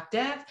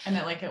neuroprotective. And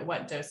at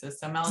what doses?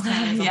 So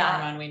melatonin is a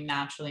hormone we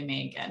naturally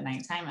make at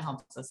nighttime. It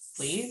helps us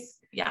sleep.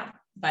 Yeah.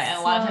 But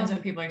a lot of times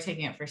when people are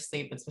taking it for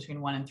sleep, it's between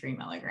 1 and 3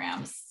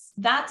 milligrams.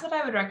 That's what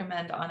I would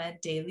recommend on a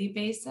daily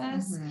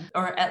basis,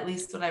 or at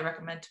least what I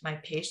recommend to my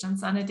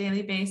patients on a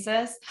daily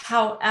basis.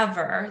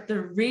 However,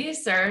 the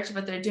research,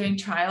 what they're doing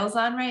trials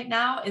on right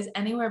now is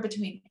anywhere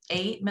between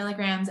 8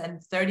 milligrams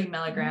and 30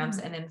 milligrams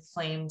in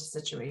inflamed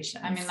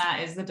situations. I mean, that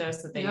is the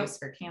dose that they use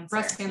for cancer.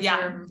 Breast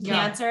cancer.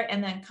 Cancer.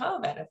 And then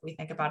COVID, if we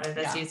think about it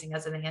as using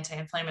as an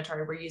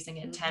anti-inflammatory, we're using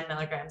it 10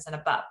 milligrams and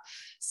above.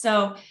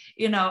 So,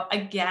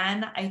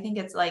 again, I think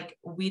it's like,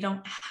 we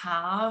don't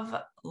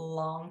have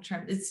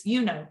long-term, it's,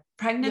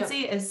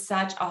 pregnancy is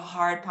such a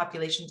hard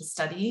population to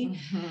study.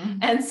 Mhm.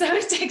 And so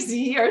it takes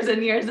years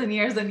and years and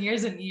years and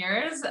years and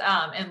years,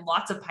 and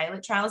lots of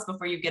pilot trials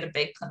before you get a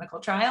big clinical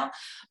trial.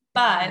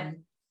 But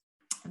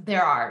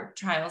there are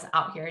trials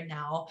out here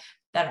now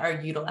that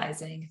are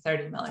utilizing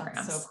 30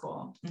 milligrams. That's so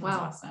cool.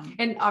 Wow. That's awesome.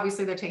 And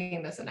obviously they're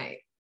taking this at night.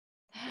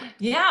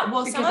 Yeah.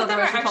 Well, some Because of them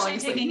are otherwise you're actually falling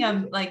asleep. taking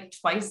them like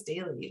twice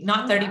daily,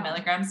 not Oh, 30 wow.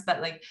 milligrams,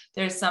 but like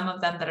there's some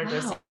of them that are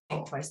dosing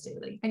Wow. twice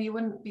daily. And you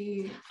wouldn't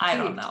be I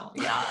don't fatigued. know.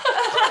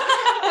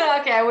 Yeah.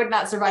 Okay, I would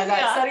not survive that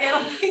Yeah. study. I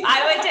don't think.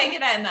 I would take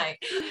it at night.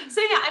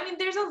 So yeah, I mean,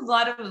 there's a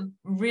lot of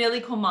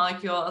really cool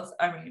molecules.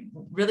 I mean,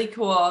 really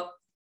cool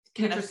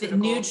kind of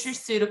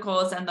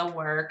nutraceuticals and the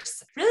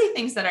works, really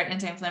things that are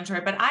anti-inflammatory,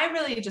 but I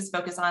really just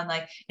focus on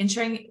like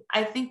ensuring,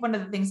 I think one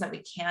of the things that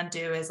we can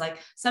do is like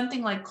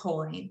something like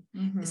choline,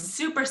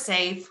 super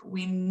safe.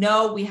 We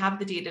know we have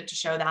the data to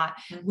show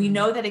that. We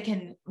know that it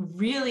can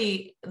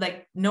really,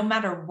 like, no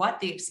matter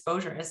what the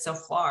exposure is so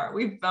far,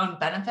 we've found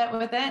benefit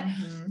with it.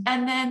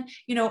 And then,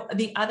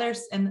 the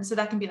others, and so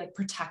that can be like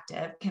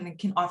protective,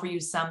 can offer you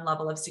some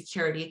level of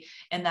security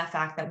in that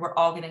fact that we're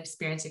all going to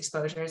experience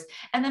exposures.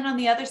 And then on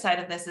the other side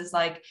of this is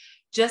like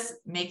just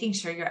making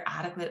sure you're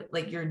adequate,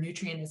 like your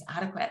nutrient is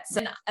adequate.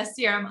 So a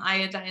serum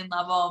iodine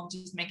level,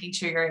 just making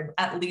sure you're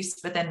at least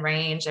within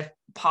range, if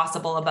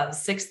possible above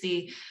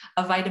 60.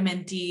 A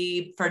vitamin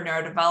D for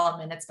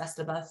neurodevelopment, it's best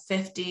above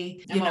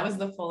 50. And what was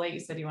the folate? You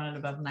said you wanted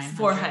above 900?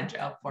 400.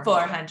 Oh,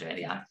 400,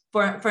 yeah.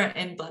 For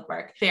in blood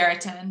work.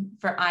 Ferritin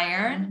for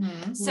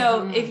iron.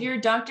 So if your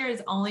doctor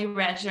is only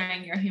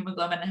measuring your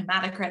hemoglobin and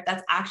hematocrit,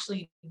 that's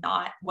actually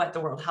not what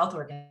the World Health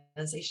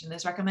Organization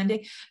is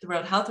recommending. The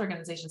World Health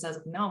Organization says,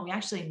 no, we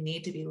actually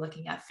need to be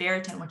looking at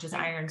ferritin, which is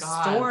iron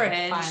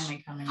storage.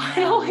 Finally coming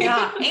Finally.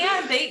 Yeah.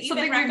 And they even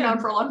something we've known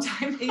for a long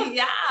time.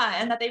 yeah.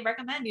 And that they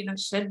recommend,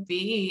 should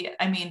be,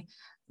 I mean,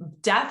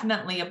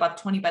 definitely above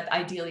 20, but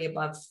ideally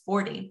above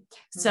 40.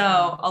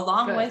 So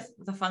along with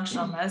the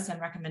functional medicine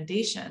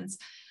recommendations,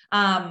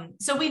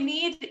 so we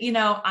need,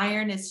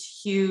 iron is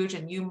huge,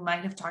 and you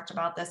might have talked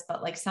about this,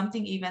 but like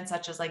something even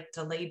such as like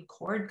delayed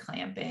cord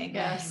clamping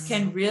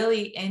can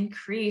really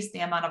increase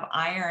the amount of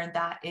iron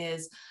that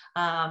is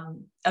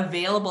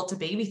available to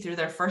baby through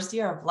their first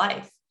year of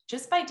life,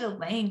 just by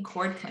delaying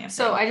cord clamping.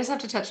 So I just have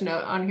to touch a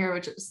note on here,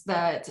 which is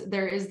that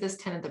there is this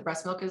tenet that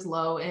breast milk is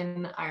low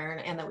in iron,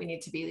 and that we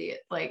need to be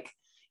like,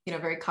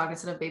 very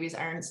cognizant of baby's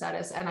iron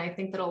status. And I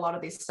think that a lot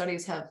of these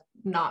studies have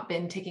not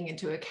been taking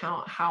into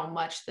account how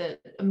much the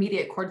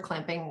immediate cord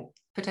clamping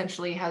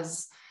potentially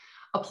has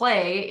a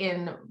play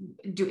in,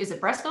 is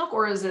it breast milk,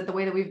 or is it the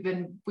way that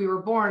we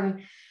were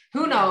born?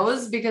 Who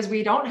knows? Because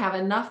we don't have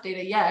enough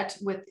data yet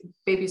with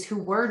babies who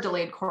were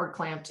delayed cord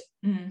clamped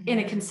in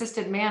a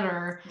consistent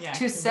manner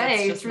to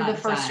say through the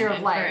first year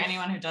of life. For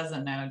anyone who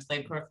doesn't know,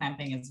 delayed cord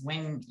clamping is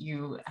when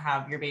you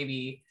have your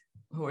baby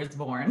who is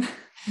born,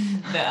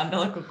 the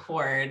umbilical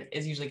cord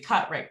is usually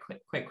cut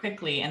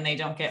quickly, and they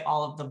don't get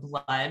all of the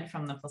blood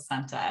from the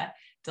placenta.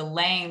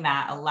 Delaying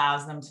that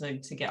allows them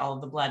to get all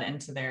of the blood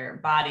into their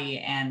body.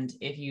 And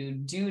if you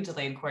do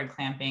delayed cord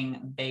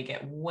clamping, they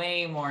get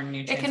way more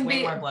nutrients,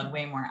 more blood,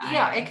 way more iron.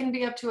 Yeah, it can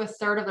be up to a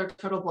third of their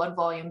total blood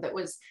volume that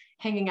was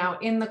hanging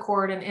out in the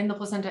cord and in the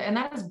placenta. And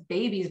that is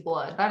baby's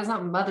blood. That is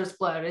not mother's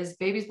blood. It is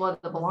baby's blood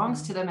that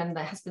belongs to them and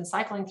that has been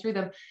cycling through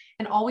them.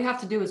 And all we have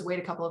to do is wait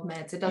a couple of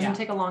minutes. It doesn't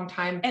take a long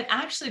time. It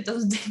actually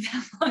doesn't take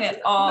that long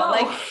at all.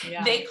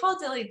 They call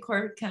delayed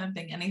cord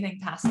clamping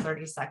anything past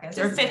 30 seconds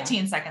or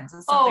 15 seconds.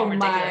 It's something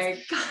ridiculous.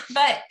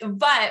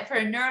 But for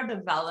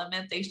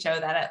neurodevelopment, they show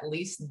that at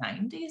least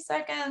 90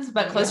 seconds,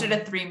 but closer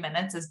to 3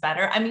 minutes is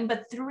better. I mean,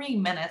 but 3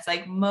 minutes,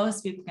 like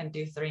most people can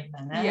do 3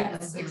 minutes.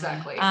 Yes,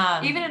 exactly.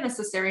 Even in a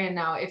cesarean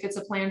now, if it's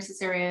a planned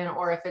cesarean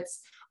or if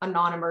it's a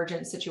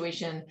non-emergent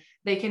situation,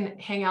 they can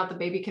hang out. The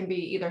baby can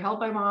be either held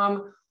by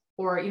mom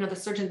or, the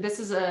surgeon. This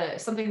is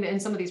something that in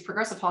some of these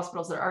progressive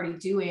hospitals they're already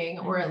doing,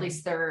 or at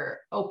least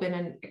they're open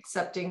and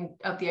accepting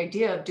of the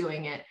idea of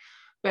doing it.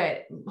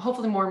 But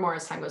hopefully more and more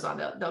as time goes on,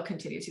 they'll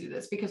continue to do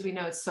this, because we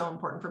know it's so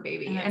important for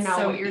baby. And now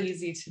so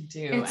easy to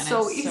do. It's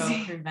so easy.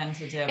 So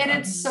preventative. And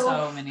it's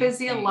so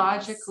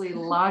physiologically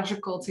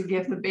logical to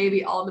give the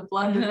baby all the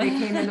blood that they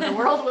came into the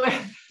world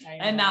with.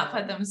 And not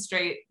put them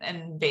straight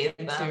and bathe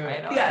them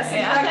right away. Yes,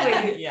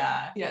 exactly.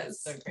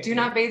 Yes. So do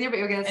not bathe your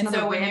baby. And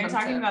so when you're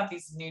talking about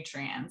these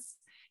nutrients,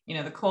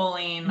 the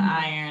choline, the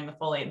iron, the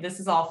folate,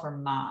 this is all for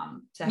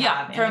mom to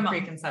have in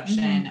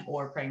preconception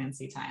or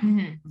pregnancy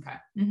time.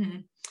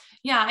 Okay.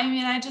 Yeah. I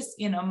mean, I just,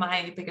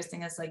 my biggest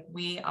thing is like,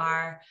 we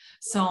are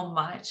so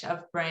much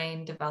of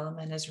brain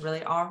development is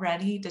really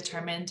already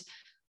determined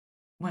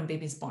when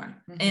baby's born.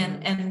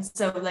 And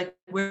so like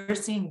we're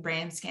seeing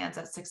brain scans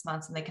at 6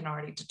 months and they can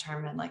already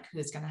determine like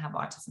who's going to have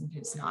autism,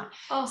 who's not.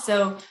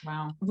 So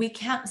we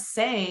can't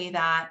say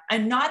that,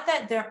 and not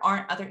that there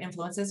aren't other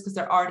influences, because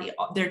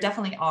there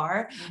definitely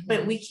are,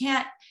 but we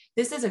can't,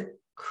 this is a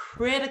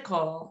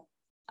critical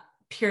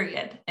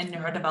period in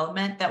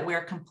neurodevelopment that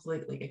we're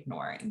completely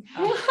ignoring.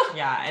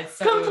 Yeah, it's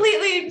so,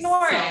 completely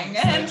ignoring.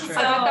 And so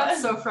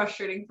that's so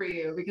frustrating for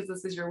you because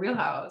this is your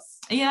wheelhouse.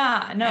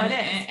 Yeah, no, and,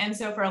 it is. And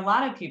so for a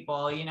lot of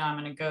people, you know, I'm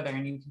going to go there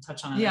and you can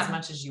touch on it as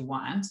much as you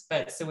want.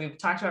 But so we've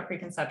talked about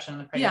preconception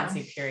and the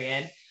pregnancy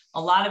period.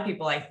 A lot of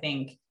people, I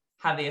think,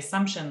 have the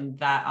assumption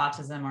that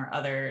autism or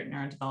other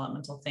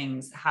neurodevelopmental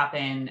things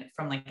happen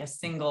from like a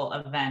single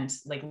event,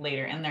 like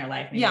later in their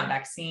life, maybe a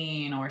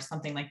vaccine or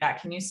something like that.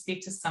 Can you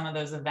speak to some of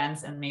those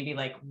events and maybe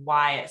like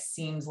why it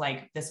seems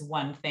like this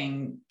one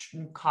thing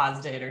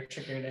caused it or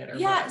triggered it? Or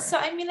whatever? So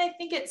I mean, I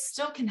think it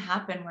still can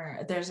happen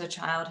where there's a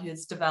child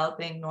who's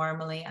developing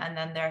normally, and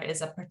then there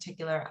is a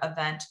particular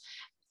event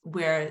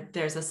where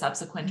there's a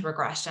subsequent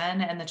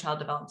regression and the child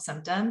develops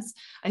symptoms.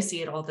 I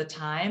see it all the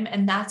time.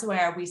 And that's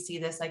where we see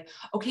this like,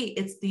 okay,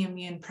 it's the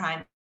immune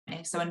priming.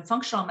 So in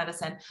functional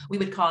medicine, we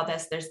would call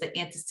this, there's the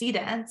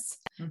antecedents,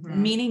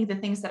 meaning the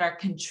things that are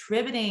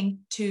contributing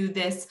to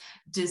this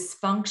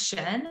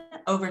dysfunction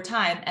over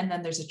time. And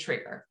then there's a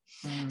trigger.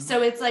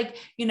 So it's like,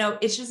 you know,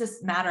 it's just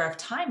a matter of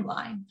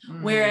timeline.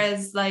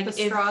 Whereas like the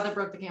straw that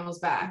broke the camel's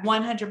back.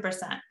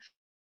 100%.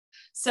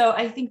 So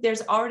I think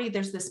there's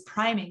this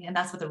priming, and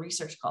that's what the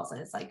research calls it.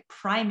 It's like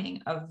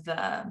priming of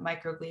the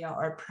microglia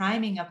or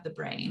priming of the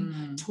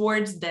brain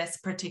towards this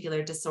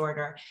particular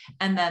disorder.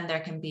 And then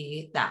there can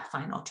be that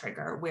final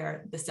trigger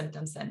where the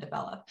symptoms then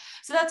develop.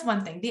 So that's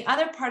one thing. The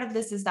other part of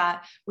this is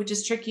that, which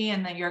is tricky,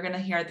 and then you're going to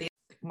hear the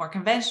more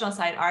conventional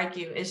side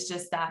argue, is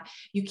just that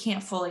you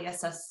can't fully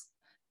assess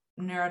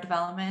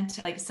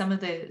neurodevelopment. Like some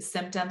of the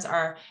symptoms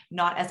are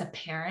not as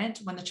apparent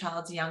when the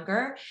child's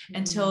younger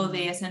until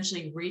they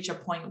essentially reach a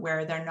point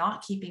where they're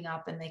not keeping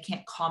up and they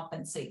can't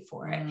compensate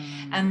for it.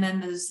 And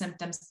then those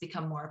symptoms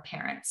become more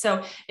apparent.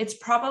 So it's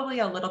probably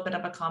a little bit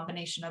of a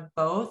combination of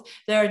both.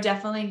 There are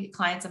definitely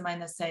clients of mine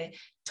that say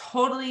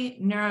totally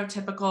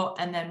neurotypical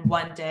and then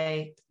one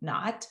day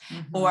not,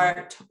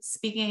 or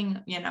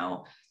speaking, you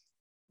know,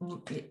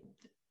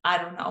 I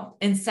don't know,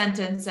 in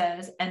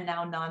sentences and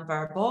now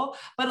nonverbal,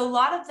 but a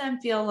lot of them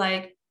feel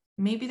like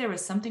maybe there was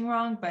something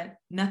wrong, but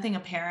nothing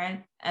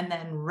apparent. And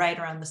then right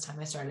around this time,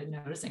 I started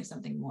noticing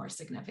something more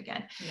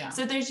significant.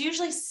 So there's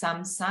usually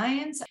some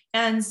signs.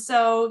 And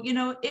so, you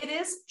know, it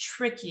is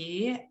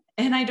tricky.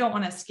 And I don't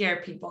want to scare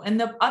people. And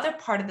the other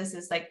part of this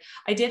is like,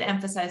 I did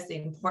emphasize the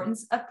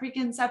importance of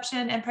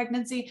preconception and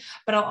pregnancy,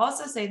 but I'll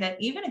also say that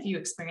even if you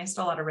experienced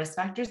a lot of risk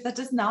factors, that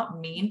does not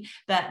mean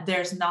that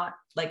there's not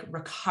like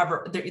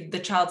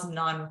the child's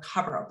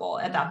non-recoverable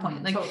at that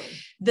point. Like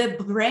the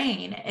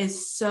brain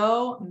is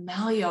so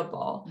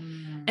malleable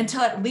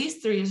until at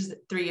least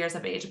 3 years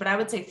of age, but I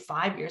would say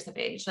 5 years of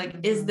age, like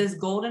is this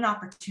golden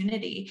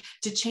opportunity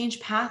to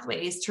change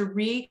pathways,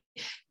 to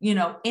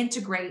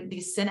integrate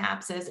these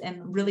synapses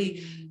and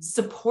really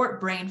support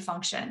brain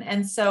function.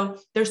 And so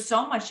there's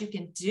so much you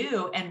can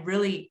do and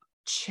really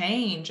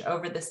change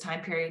over this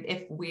time period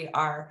if we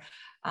are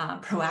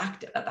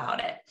proactive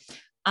about it.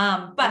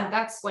 But and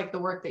that's like the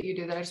work that you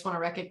do, that I just want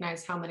to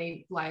recognize how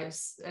many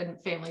lives and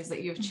families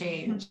that you've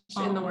changed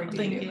in the work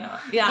that you do.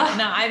 Yeah,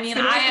 no, I mean,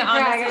 I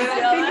honestly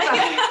feel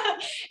like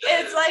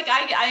it's like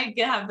I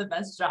have the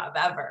best job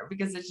ever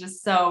because it's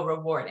just so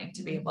rewarding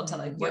to be able to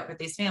like work with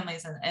these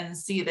families and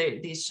see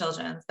these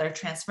children, their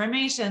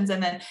transformations,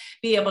 and then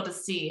be able to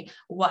see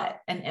what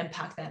an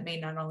impact that made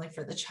not only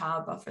for the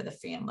child, but for the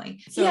family.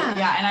 So,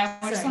 and I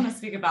just want to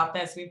speak about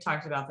this. We've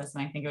talked about this,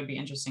 and I think it would be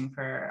interesting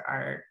for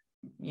our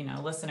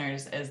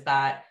listeners, is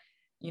that,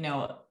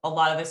 a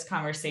lot of this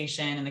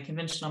conversation and the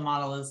conventional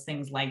model is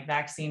things like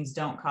vaccines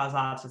don't cause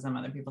autism.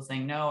 Other people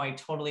saying, no, I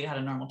totally had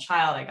a normal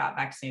child. I got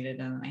vaccinated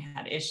and I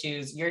had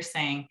issues. You're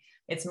saying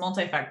it's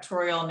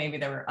multifactorial. Maybe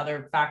there were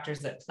other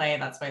factors at play.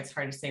 That's why it's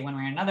hard to say one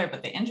way or another.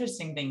 But the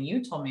interesting thing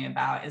you told me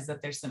about is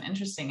that there's some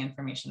interesting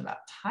information about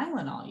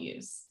Tylenol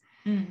use.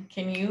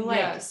 Can you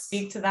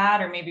speak to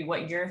that, or maybe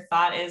what your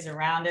thought is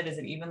around it? Is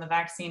it even the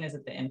vaccine? Is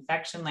it the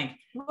infection?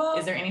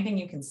 Is there anything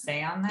you can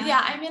say on that?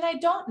 Yeah, I mean, I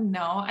don't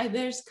know.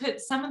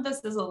 Some of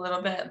this is a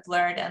little bit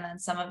blurred, and then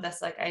some of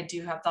this, I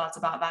do have thoughts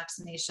about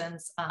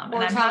vaccinations. And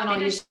I'm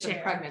happy to share.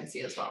 In pregnancy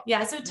as well.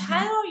 Yeah, so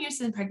Tylenol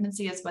use in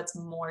pregnancy is what's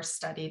more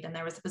studied, and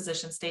there was a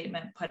position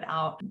statement put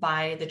out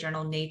by the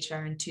journal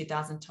Nature in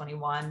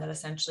 2021 that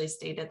essentially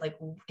stated,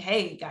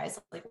 hey guys,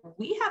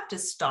 we have to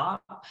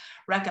stop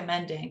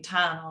recommending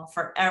Tylenol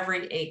for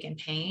every ache and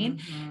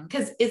pain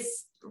because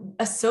it's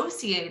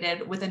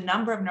associated with a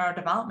number of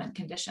neurodevelopment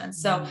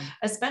conditions. So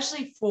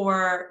especially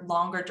for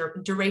longer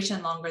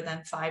duration, longer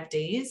than 5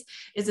 days,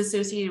 is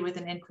associated with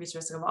an increased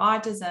risk of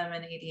autism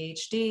and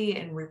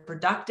ADHD and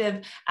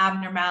reproductive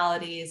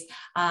abnormalities,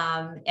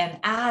 and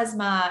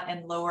asthma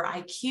and lower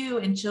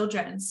IQ in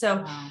children.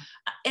 So,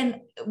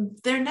 and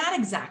they're not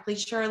exactly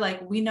sure,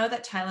 we know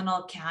that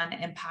Tylenol can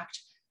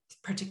impact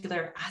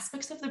particular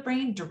aspects of the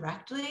brain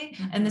directly.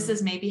 And this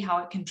is maybe how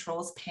it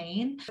controls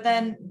pain. But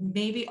then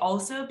maybe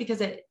also because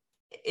it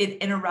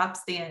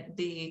interrupts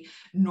the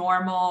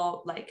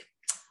normal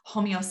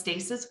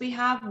homeostasis we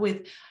have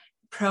with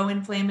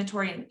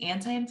pro-inflammatory and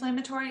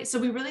anti-inflammatory. So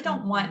we really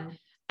don't want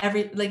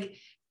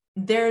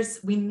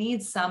we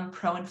need some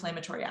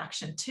pro-inflammatory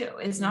action too.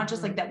 It's not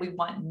just like that we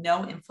want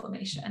no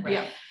inflammation.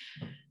 Yeah.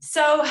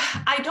 So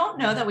I don't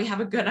know that we have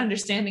a good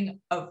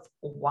understanding of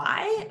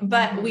why,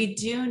 but we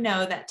do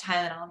know that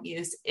Tylenol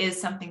use is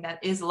something that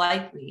is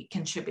likely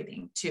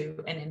contributing to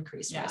an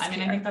increased risk. I mean,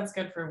 here. I think that's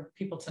good for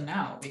people to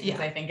know, because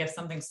I think if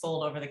something's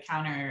sold over the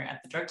counter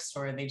at the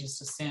drugstore, they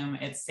just assume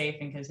it's safe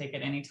and can take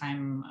it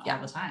anytime, all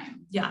the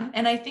time. Yeah.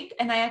 And I think,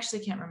 and I actually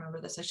can't remember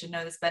this, I should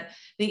know this, but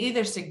they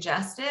either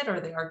suggest it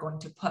or they are going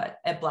to put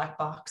a black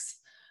box.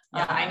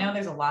 Yeah, I know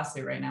there's a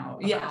lawsuit right now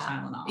about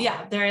Tylenol.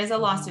 Yeah, there is a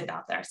lawsuit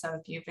out there. So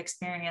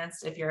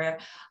if you're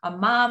a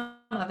mom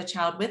of a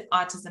child with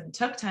autism and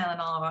took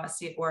Tylenol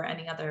or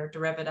any other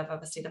derivative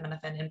of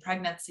acetaminophen in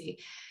pregnancy,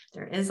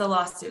 there is a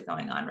lawsuit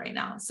going on right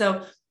now.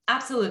 So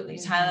absolutely,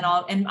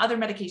 Tylenol and other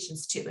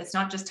medications too. It's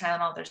not just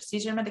Tylenol. There's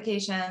seizure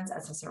medications,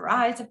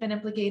 SSRIs have been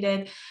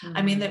implicated.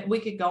 I mean, that we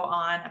could go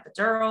on,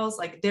 epidurals,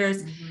 like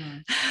there's,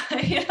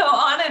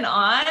 on and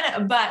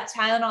on, but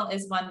Tylenol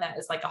is one that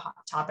is like a hot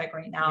topic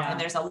right now. And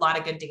there's a lot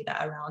of good data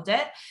around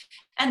it.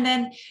 And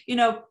then,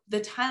 the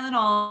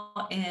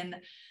Tylenol in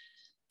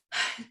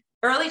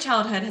early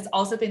childhood has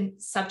also been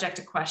subject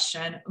to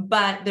question,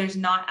 but there's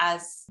not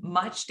as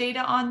much data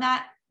on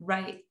that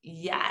right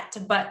yet,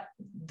 but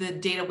the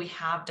data we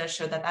have does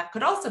show that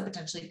could also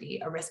potentially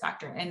be a risk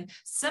factor. And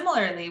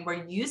similarly,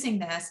 we're using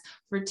this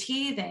for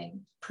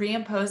teething, pre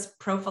and post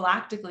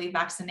prophylactically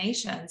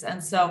vaccinations.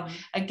 And so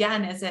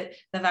again, is it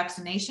the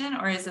vaccination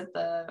or is it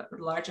the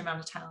large amount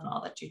of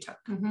Tylenol that you took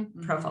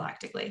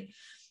prophylactically?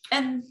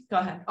 And go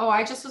ahead. Oh,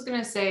 I just was going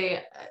to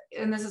say,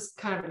 and this is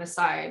kind of an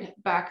aside,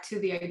 back to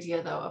the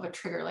idea though of a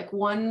trigger. Like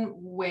one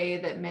way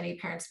that many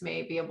parents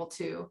may be able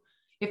to,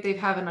 if they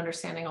have an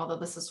understanding, although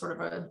this is sort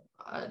of a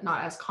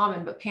not as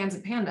common, but PANS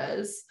and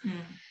PANDAS,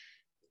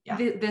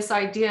 this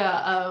idea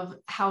of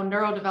how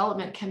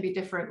neurodevelopment can be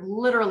different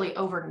literally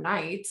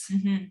overnight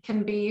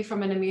can be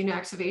from an immune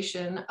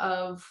activation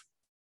of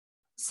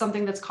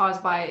something that's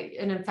caused by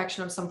an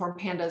infection of some form.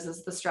 PANDAS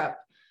is the strep,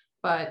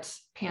 but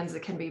PANS,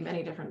 it can be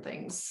many different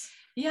things.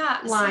 Yeah.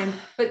 Lyme,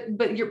 but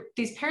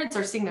these parents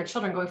are seeing their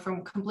children going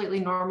from completely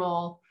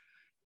normal,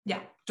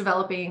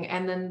 developing,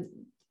 and then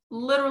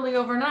literally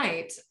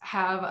overnight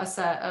have a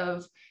set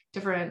of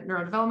different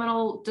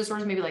neurodevelopmental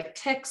disorders, maybe like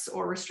tics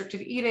or restrictive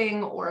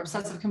eating or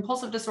obsessive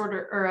compulsive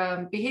disorder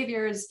or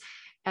behaviors,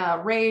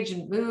 rage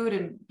and mood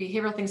and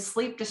behavioral things,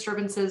 sleep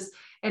disturbances.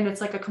 And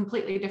it's like a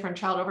completely different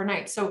child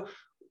overnight. So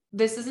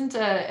this isn't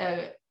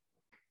a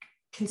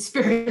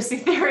conspiracy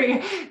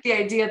theory, the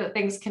idea that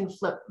things can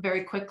flip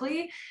very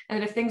quickly.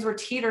 And if things were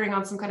teetering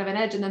on some kind of an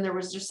edge and then there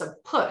was just a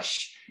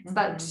push,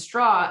 that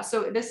straw.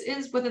 So this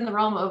is within the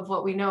realm of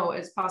what we know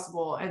is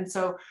possible. And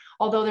so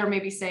although there may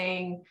be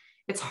saying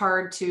it's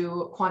hard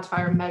to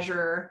quantify or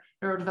measure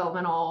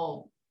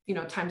neurodevelopmental,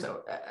 times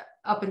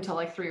up until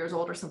like 3 years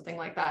old or something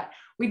like that,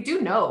 we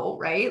do know,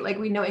 right? Like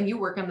we know, and you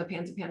work in the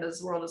PANS and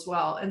PANDAS world as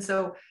well. And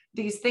so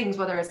these things,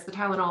 whether it's the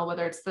Tylenol,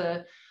 whether it's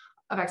a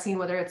vaccine,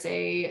 whether it's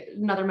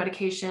another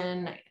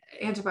medication,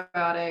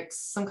 antibiotics,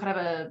 some kind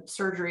of a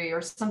surgery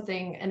or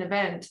something, an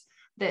event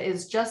that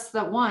is just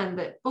that one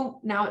that, boom,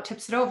 now it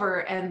tips it over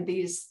and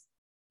these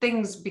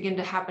things begin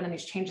to happen and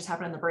these changes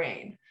happen in the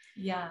brain.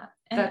 Yeah.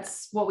 And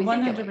that's what we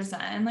 100%.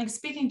 And like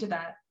speaking to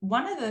that,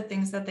 one of the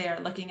things that they are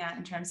looking at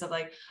in terms of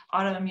like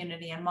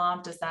autoimmunity and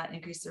mom, does that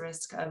increase the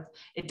risk of,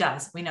 it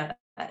does, we know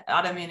that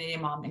autoimmunity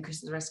in mom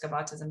increases the risk of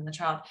autism in the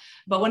child.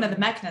 But one of the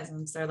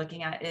mechanisms they're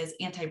looking at is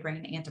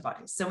anti-brain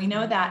antibodies. So we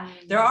know that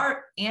there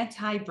are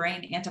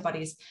anti-brain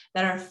antibodies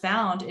that are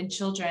found in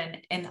children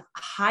in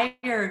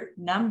higher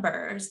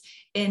numbers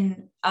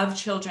of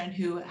children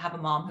who have a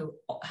mom who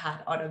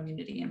had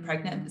autoimmunity in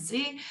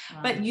pregnancy.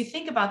 But you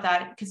think about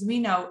that because we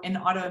know in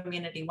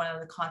autoimmunity, one of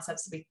the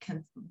concepts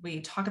we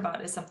talk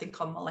about is something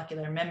called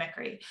molecular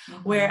mimicry,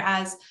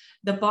 whereas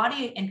the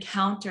body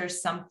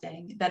encounters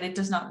something that it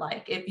does not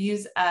like. It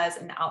views as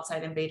an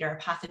outside invader,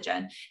 a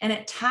pathogen, and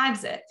it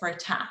tags it for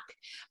attack.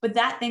 But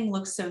that thing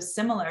looks so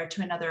similar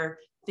to another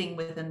thing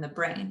within the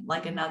brain,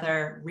 like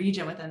another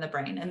region within the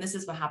brain. And this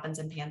is what happens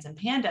in PANS and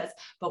PANDAS,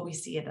 but we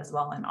see it as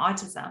well in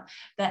autism,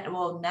 that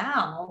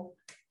now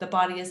the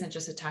body isn't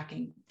just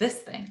attacking this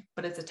thing,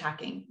 but it's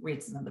attacking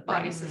regions of the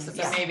brain.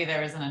 So maybe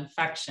there is an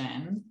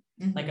infection,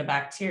 like a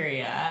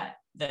bacteria,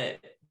 that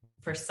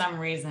for some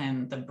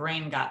reason the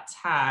brain got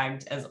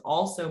tagged as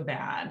also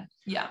bad.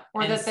 Yeah.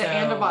 Or that the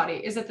antibody,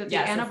 is it that the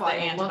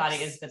antibody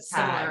is the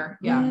tag?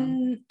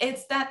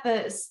 It's that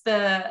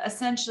the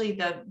essentially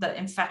the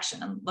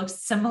infection looks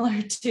similar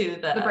to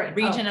the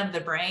region of the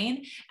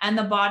brain, and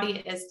the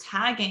body is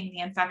tagging the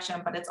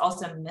infection, but it's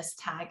also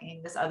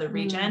mistagging this other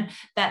region,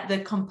 that the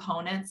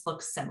components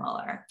look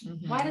similar.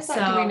 Why does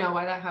that, do we know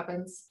why that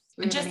happens?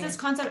 Just this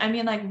concept. I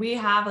mean, like we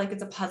have like,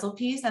 it's a puzzle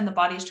piece and the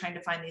body is trying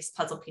to find these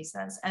puzzle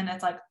pieces. And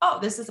it's like, oh,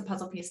 this is a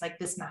puzzle piece, like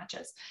this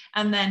matches.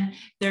 And then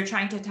they're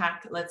trying to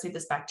attack, let's say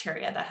this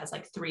bacteria that has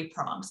like 3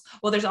 prongs.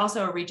 Well, there's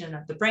also a region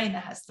of the brain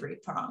that has 3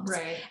 prongs.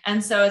 Right.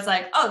 And so it's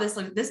like, oh,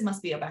 this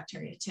must be a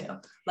bacteria too.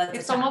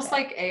 It's almost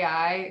like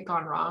AI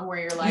gone wrong, where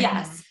you're like,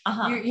 yes,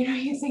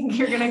 you think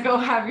you're going to go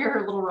have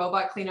your little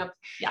robot clean up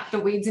the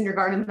weeds in your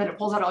garden, then it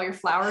pulls out all your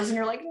flowers and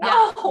you're like,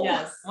 no.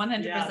 Yes.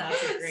 100%. Yeah,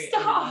 that's a great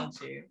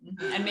analogy.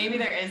 And maybe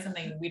there is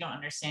something we don't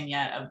understand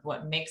yet of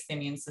what makes the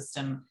immune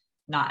system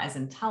not as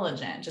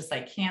intelligent, just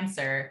like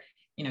cancer.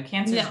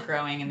 Cancer is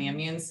growing and the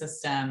immune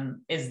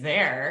system is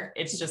there.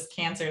 It's just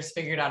cancer's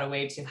figured out a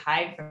way to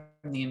hide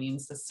from the immune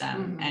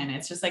system. And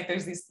it's just like,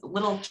 there's these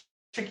little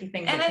tricky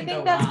things. And I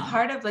think that's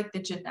part of like the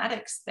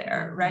genetics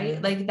there, right?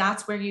 Like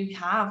that's where you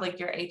have like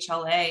your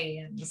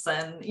HLA and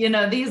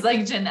these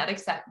like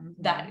genetics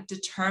that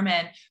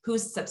determine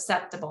who's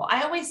susceptible.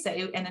 I always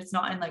say, and it's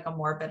not in like a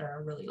morbid or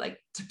a really like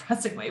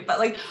depressing way, but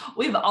like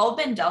we've all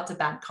been dealt a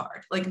bad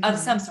card, like of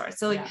some sort.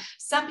 So like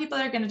some people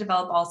are going to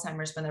develop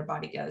Alzheimer's when their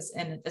body goes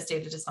in a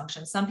state of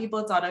dysfunction. Some people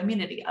it's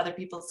autoimmunity, other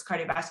people it's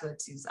cardiovascular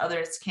disease,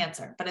 others it's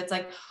cancer. But it's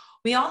like,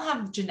 we all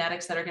have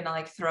genetics that are going to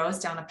like throw us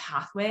down a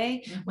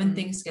pathway when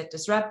things get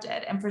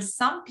disrupted. And for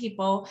some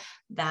people,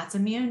 that's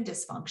immune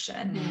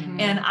dysfunction.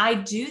 And I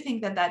do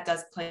think that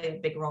does play a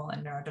big role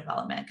in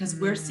neurodevelopment, because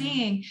we're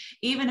seeing,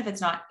 even if it's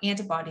not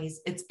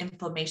antibodies, it's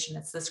inflammation.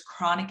 It's this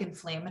chronic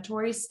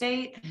inflammatory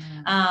state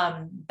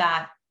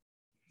that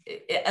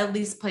it at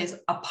least plays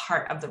a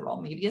part of the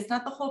role. Maybe it's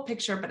not the whole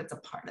picture, but it's a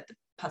part of the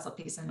puzzle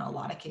piece in a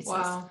lot of cases.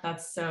 Wow,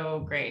 that's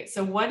so great.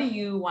 So what do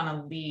you want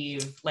to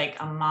leave like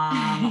a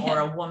mom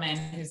or a woman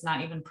who's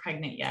not even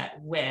pregnant yet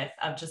with,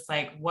 of just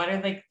like, what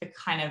are like the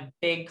kind of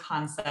big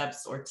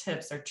concepts or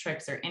tips or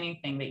tricks or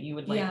anything that you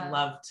would like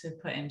love to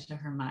put into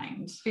her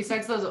mind?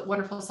 Besides those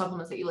wonderful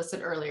supplements that you listed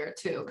earlier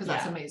too, because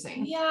that's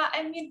amazing. Yeah.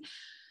 I mean,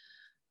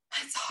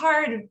 it's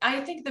hard.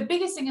 I think the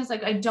biggest thing is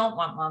like, I don't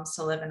want moms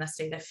to live in a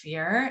state of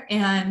fear.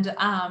 And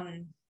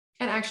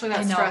actually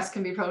that stress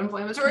can be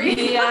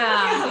pro-inflammatory.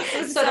 Yeah.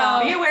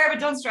 So be aware, but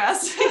don't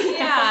stress.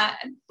 Yeah.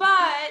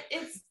 But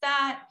it's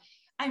that,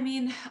 I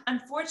mean,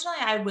 unfortunately,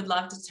 I would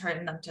love to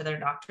turn them to their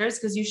doctors,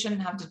 because you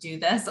shouldn't have to do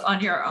this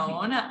on your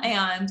own.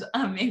 And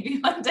maybe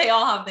one day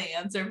I'll have the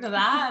answer for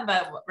that,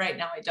 but right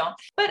now I don't.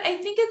 But I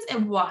think it's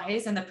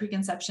wise in the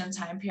preconception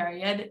time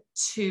period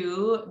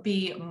to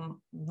be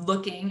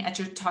looking at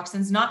your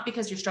toxins, not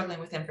because you're struggling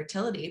with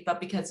infertility, but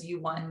because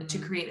you want to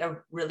create a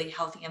really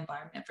healthy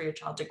environment for your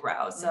child to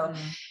grow. So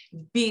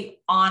be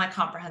on a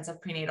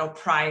comprehensive prenatal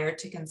prior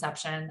to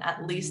conception,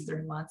 at least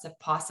 3 months if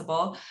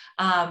possible,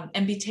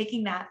 and be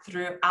taking that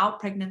throughout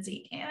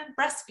pregnancy and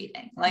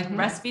breastfeeding. Like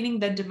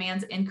breastfeeding, the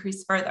demands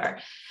increase further.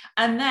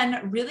 And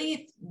then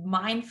really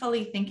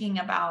mindfully thinking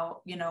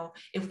about,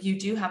 if you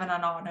do have an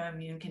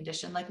autoimmune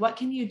condition, like what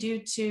can you do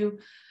to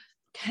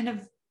kind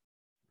of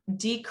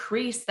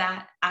decrease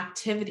that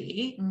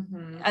activity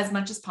as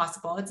much as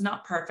possible. It's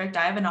not perfect.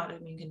 I have an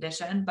autoimmune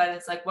condition, but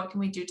it's like, what can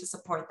we do to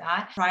support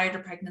that prior to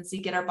pregnancy,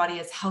 get our body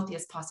as healthy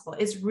as possible?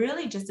 It's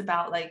really just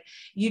about like,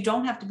 you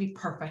don't have to be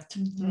perfect.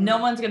 No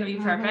one's going to be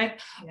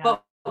perfect,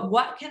 but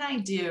what can I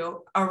do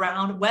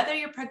around whether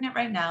you're pregnant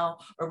right now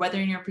or whether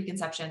you're in your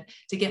preconception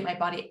to get my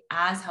body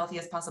as healthy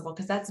as possible?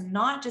 Because that's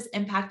not just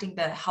impacting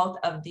the health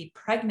of the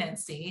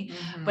pregnancy,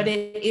 but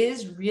it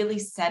is really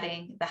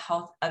setting the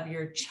health of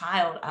your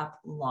child up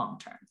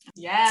long-term.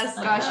 Yes.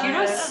 Gosh, you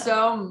know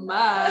so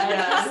much.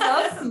 Yes.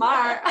 So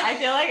smart. I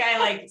feel like I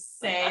like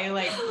say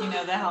like,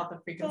 the health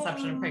of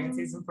preconception and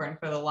pregnancy is important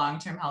for the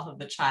long-term health of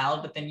the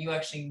child, but then you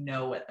actually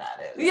know what that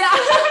is. Yeah.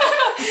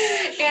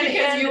 and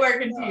because you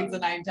work in peds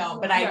and I don't,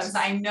 but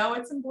I know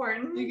it's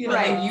important.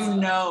 Right. You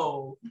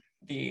know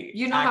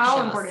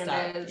how important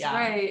it is. Yeah.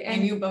 Right.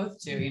 And you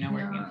both do,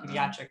 working in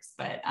pediatrics,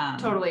 but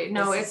totally.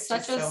 No, it's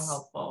such so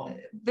helpful.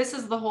 This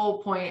is the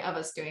whole point of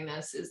us doing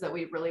this, is that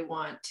we really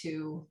want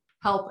to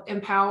help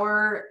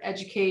empower,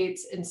 educate,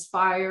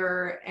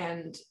 inspire,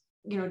 and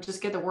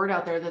just get the word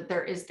out there that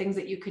there is things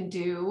that you can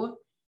do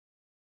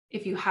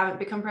if you haven't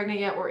become pregnant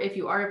yet, or if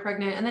you are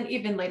pregnant, and then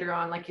even later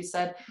on, like you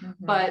said,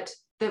 but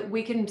that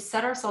we can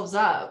set ourselves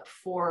up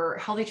for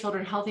healthy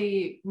children,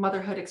 healthy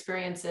motherhood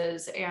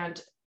experiences,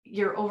 and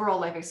your overall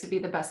life is to be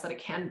the best that it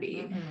can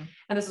be.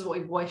 And this is what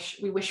we wish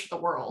for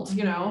the world,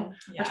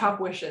 our top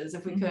wishes,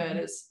 if we could,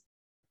 is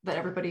that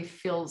everybody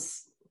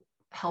feels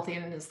healthy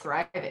and is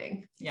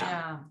thriving.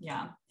 Yeah.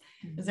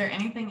 Is there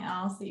anything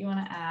else that you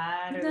want to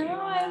add, or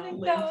no, I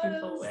think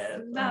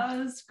that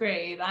was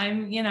great.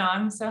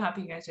 I'm so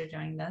happy you guys are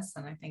doing this.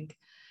 And I think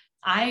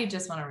I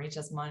just want to reach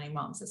as many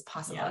moms as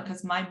possible,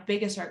 because my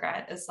biggest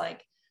regret is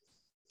like,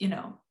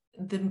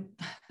 the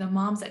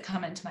moms that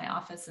come into my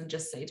office and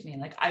just say to me,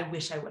 like, I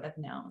wish I would have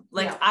known.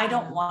 Like, I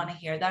don't want to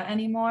hear that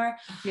anymore.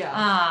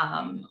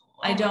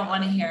 I don't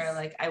want to hear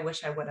like, I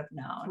wish I would have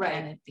known. Right.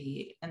 And it'd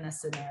be in a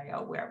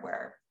scenario where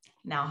we're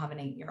now have an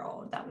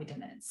 8-year-old that we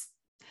didn't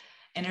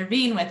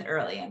intervene with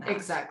early enough.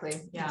 Exactly.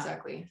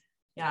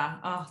 Yeah.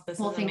 Oh, this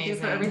is thank amazing. you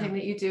for everything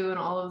that you do and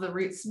all of the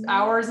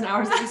hours and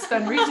hours that you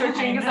spend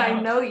researching, because I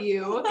know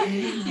you.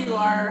 You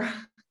are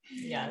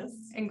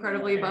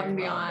incredibly above and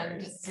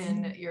beyond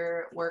in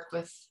your work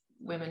with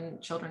women,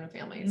 children, and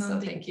families. So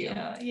thank you.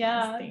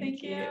 Yeah,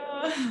 thank you.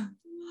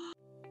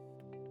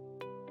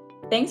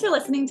 Thanks for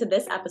listening to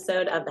this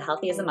episode of the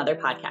Healthy as a Mother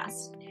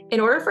podcast. In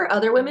order for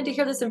other women to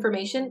hear this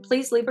information,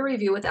 please leave a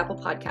review with Apple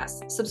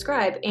Podcasts,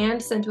 subscribe,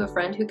 and send to a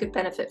friend who could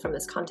benefit from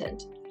this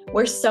content.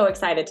 We're so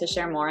excited to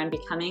share more on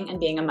becoming and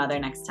being a mother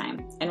next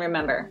time. And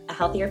remember, a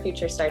healthier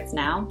future starts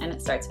now, and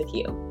it starts with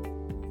you.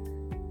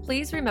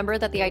 Please remember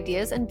that the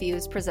ideas and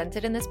views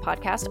presented in this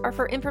podcast are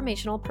for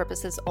informational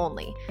purposes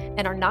only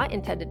and are not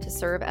intended to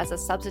serve as a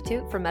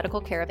substitute for medical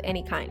care of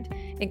any kind,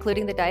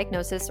 including the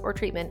diagnosis or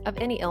treatment of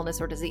any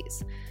illness or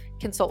disease.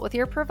 Consult with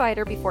your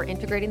provider before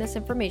integrating this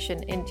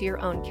information into your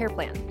own care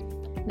plan.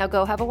 Now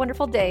go have a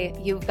wonderful day.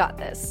 You've got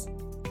this.